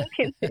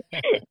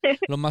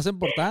 Lo más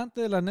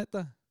importante, la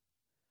neta.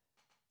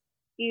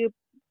 Y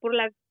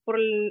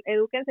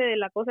edúquense de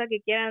la cosa que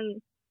quieran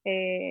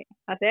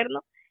hacer,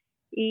 ¿no?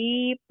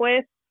 Y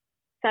pues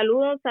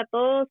saludos a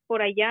todos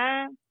por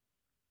allá,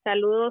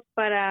 saludos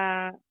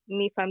para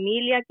mi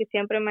familia que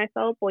siempre me ha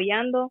estado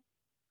apoyando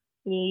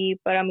y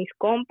para mis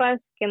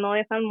compas que no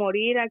dejan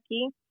morir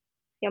aquí,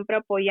 siempre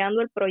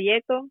apoyando el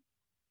proyecto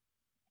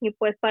y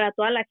pues para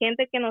toda la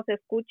gente que nos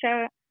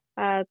escucha,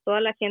 a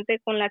toda la gente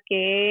con la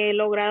que he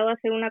logrado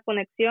hacer una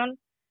conexión,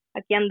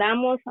 aquí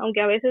andamos,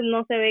 aunque a veces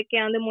no se ve que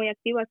ande muy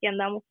activo, aquí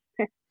andamos.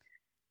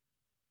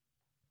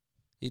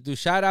 ¿Y tu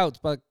shout out?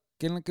 ¿Para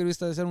quién le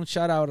queriste hacer un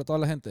shout out a toda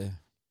la gente?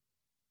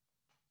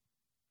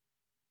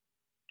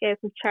 Que es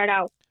un shout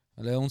out.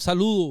 Dale, un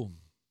saludo.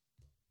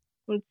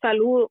 Un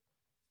saludo.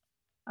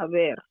 A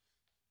ver.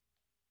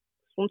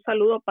 Un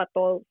saludo para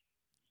todos.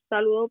 Un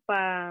saludo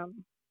para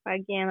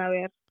quién, a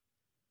ver.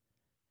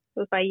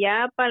 Pues para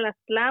allá, para las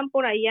clan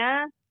por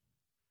allá.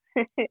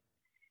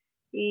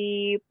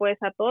 Y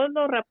pues a todos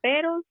los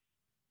raperos.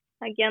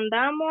 Aquí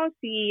andamos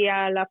y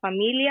a la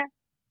familia.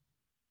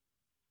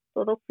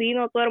 Todo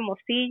fino, todo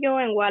Hermosillo,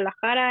 en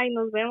Guadalajara, y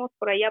nos vemos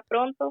por allá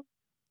pronto.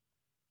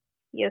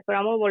 Y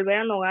esperamos volver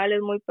a Nogales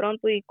muy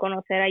pronto y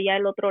conocer allá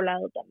el otro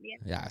lado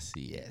también.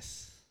 Así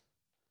es.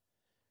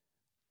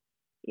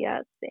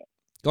 Ya sé.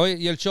 Oye,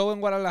 ¿y el show en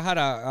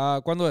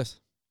Guadalajara, cuándo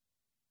es?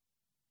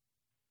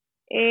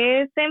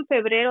 Es en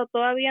febrero,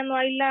 todavía no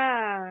hay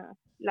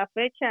la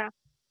fecha,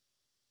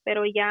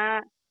 pero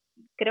ya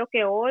creo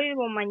que hoy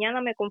o mañana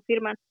me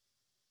confirman.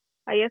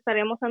 Ahí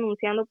estaremos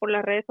anunciando por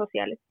las redes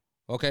sociales.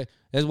 Ok,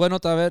 es bueno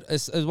saber,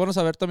 es bueno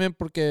saber también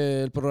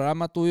porque el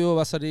programa tuyo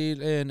va a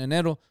salir en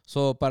enero,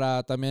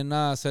 para también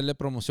hacerle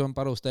promoción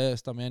para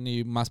ustedes también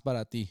y más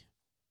para ti.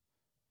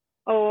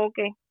 Oh, ok.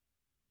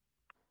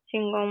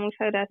 Chingón,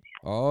 muchas gracias.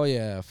 Oh,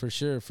 yeah, for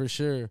sure, for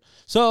sure.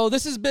 So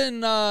this has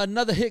been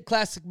another hit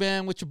classic,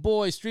 man, with your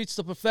boy, Streetz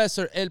the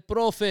Professor, El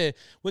Profe,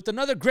 with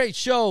another great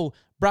show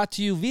brought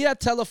to you via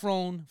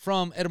telephone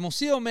from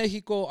Hermosillo,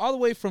 Mexico, all the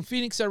way from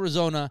Phoenix,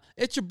 Arizona.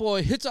 It's your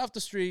boy, Hitz off the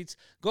Streets.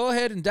 Go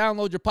ahead and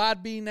download your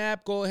Podbean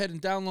app. Go ahead and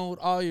download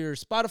all your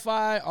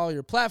Spotify, all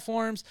your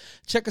platforms.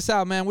 Check us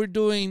out, man. We're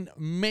doing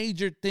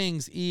major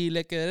things. Y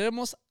le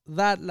queremos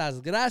dar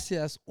las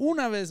gracias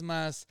una vez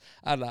más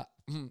a la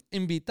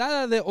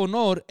invitada de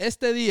honor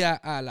este día,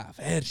 a la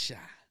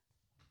Fersha.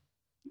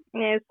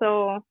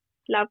 Eso,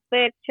 la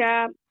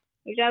fecha.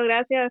 Muchas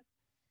gracias.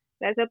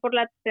 Gracias por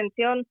la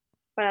atención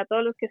para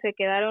todos los que se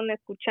quedaron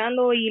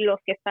escuchando y los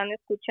que están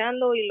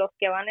escuchando y los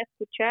que van a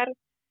escuchar.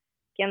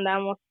 Aquí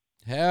andamos.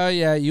 Hell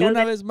yeah. Y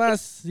una vez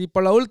más, y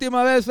por la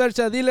última vez,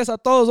 Fersha, diles a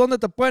todos dónde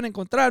te pueden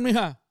encontrar,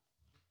 mija.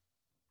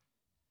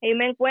 Ahí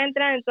me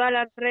encuentran en todas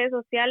las redes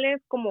sociales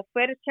como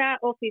Fersha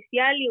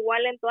Oficial,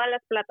 igual en todas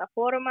las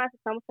plataformas.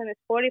 Estamos en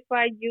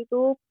Spotify,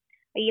 YouTube.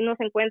 Ahí nos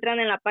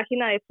encuentran en la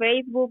página de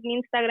Facebook,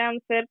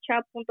 Instagram,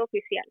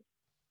 fersha.oficial.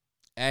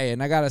 Hey,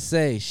 and I gotta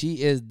say,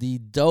 she is the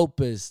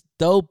dopest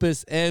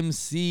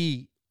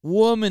MC,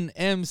 woman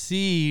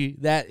MC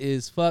that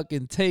is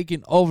fucking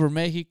taking over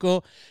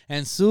Mexico.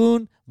 And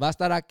soon va a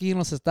estar aquí en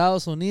los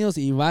Estados Unidos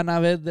y van a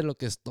ver de lo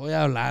que estoy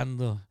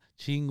hablando.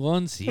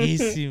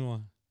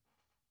 Chingoncísimo.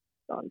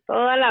 Con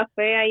toda la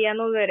fe, allá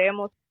nos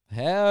veremos.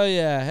 Hell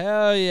yeah,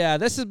 hell yeah.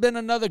 This has been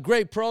another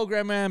great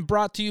program, man,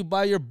 brought to you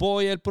by your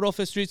boy, El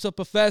Profe Streetz the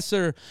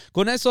Professor.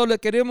 Con eso le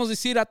queremos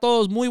decir a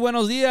todos muy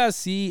buenos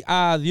días y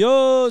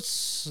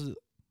adiós.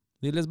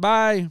 Diles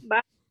bye.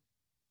 Bye.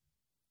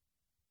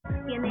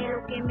 Tiene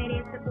lo que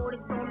merece, por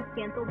eso me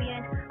siento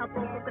bien. ¿A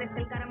poco crees que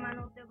el karma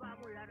no te va a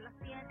volar la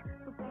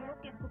 100? Supongo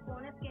que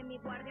supones que mi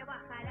guardia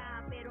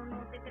bajará, pero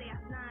no te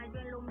creas nada, yo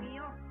en lo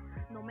mío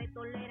no me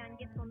toleran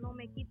y eso no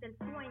me quita el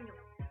sueño.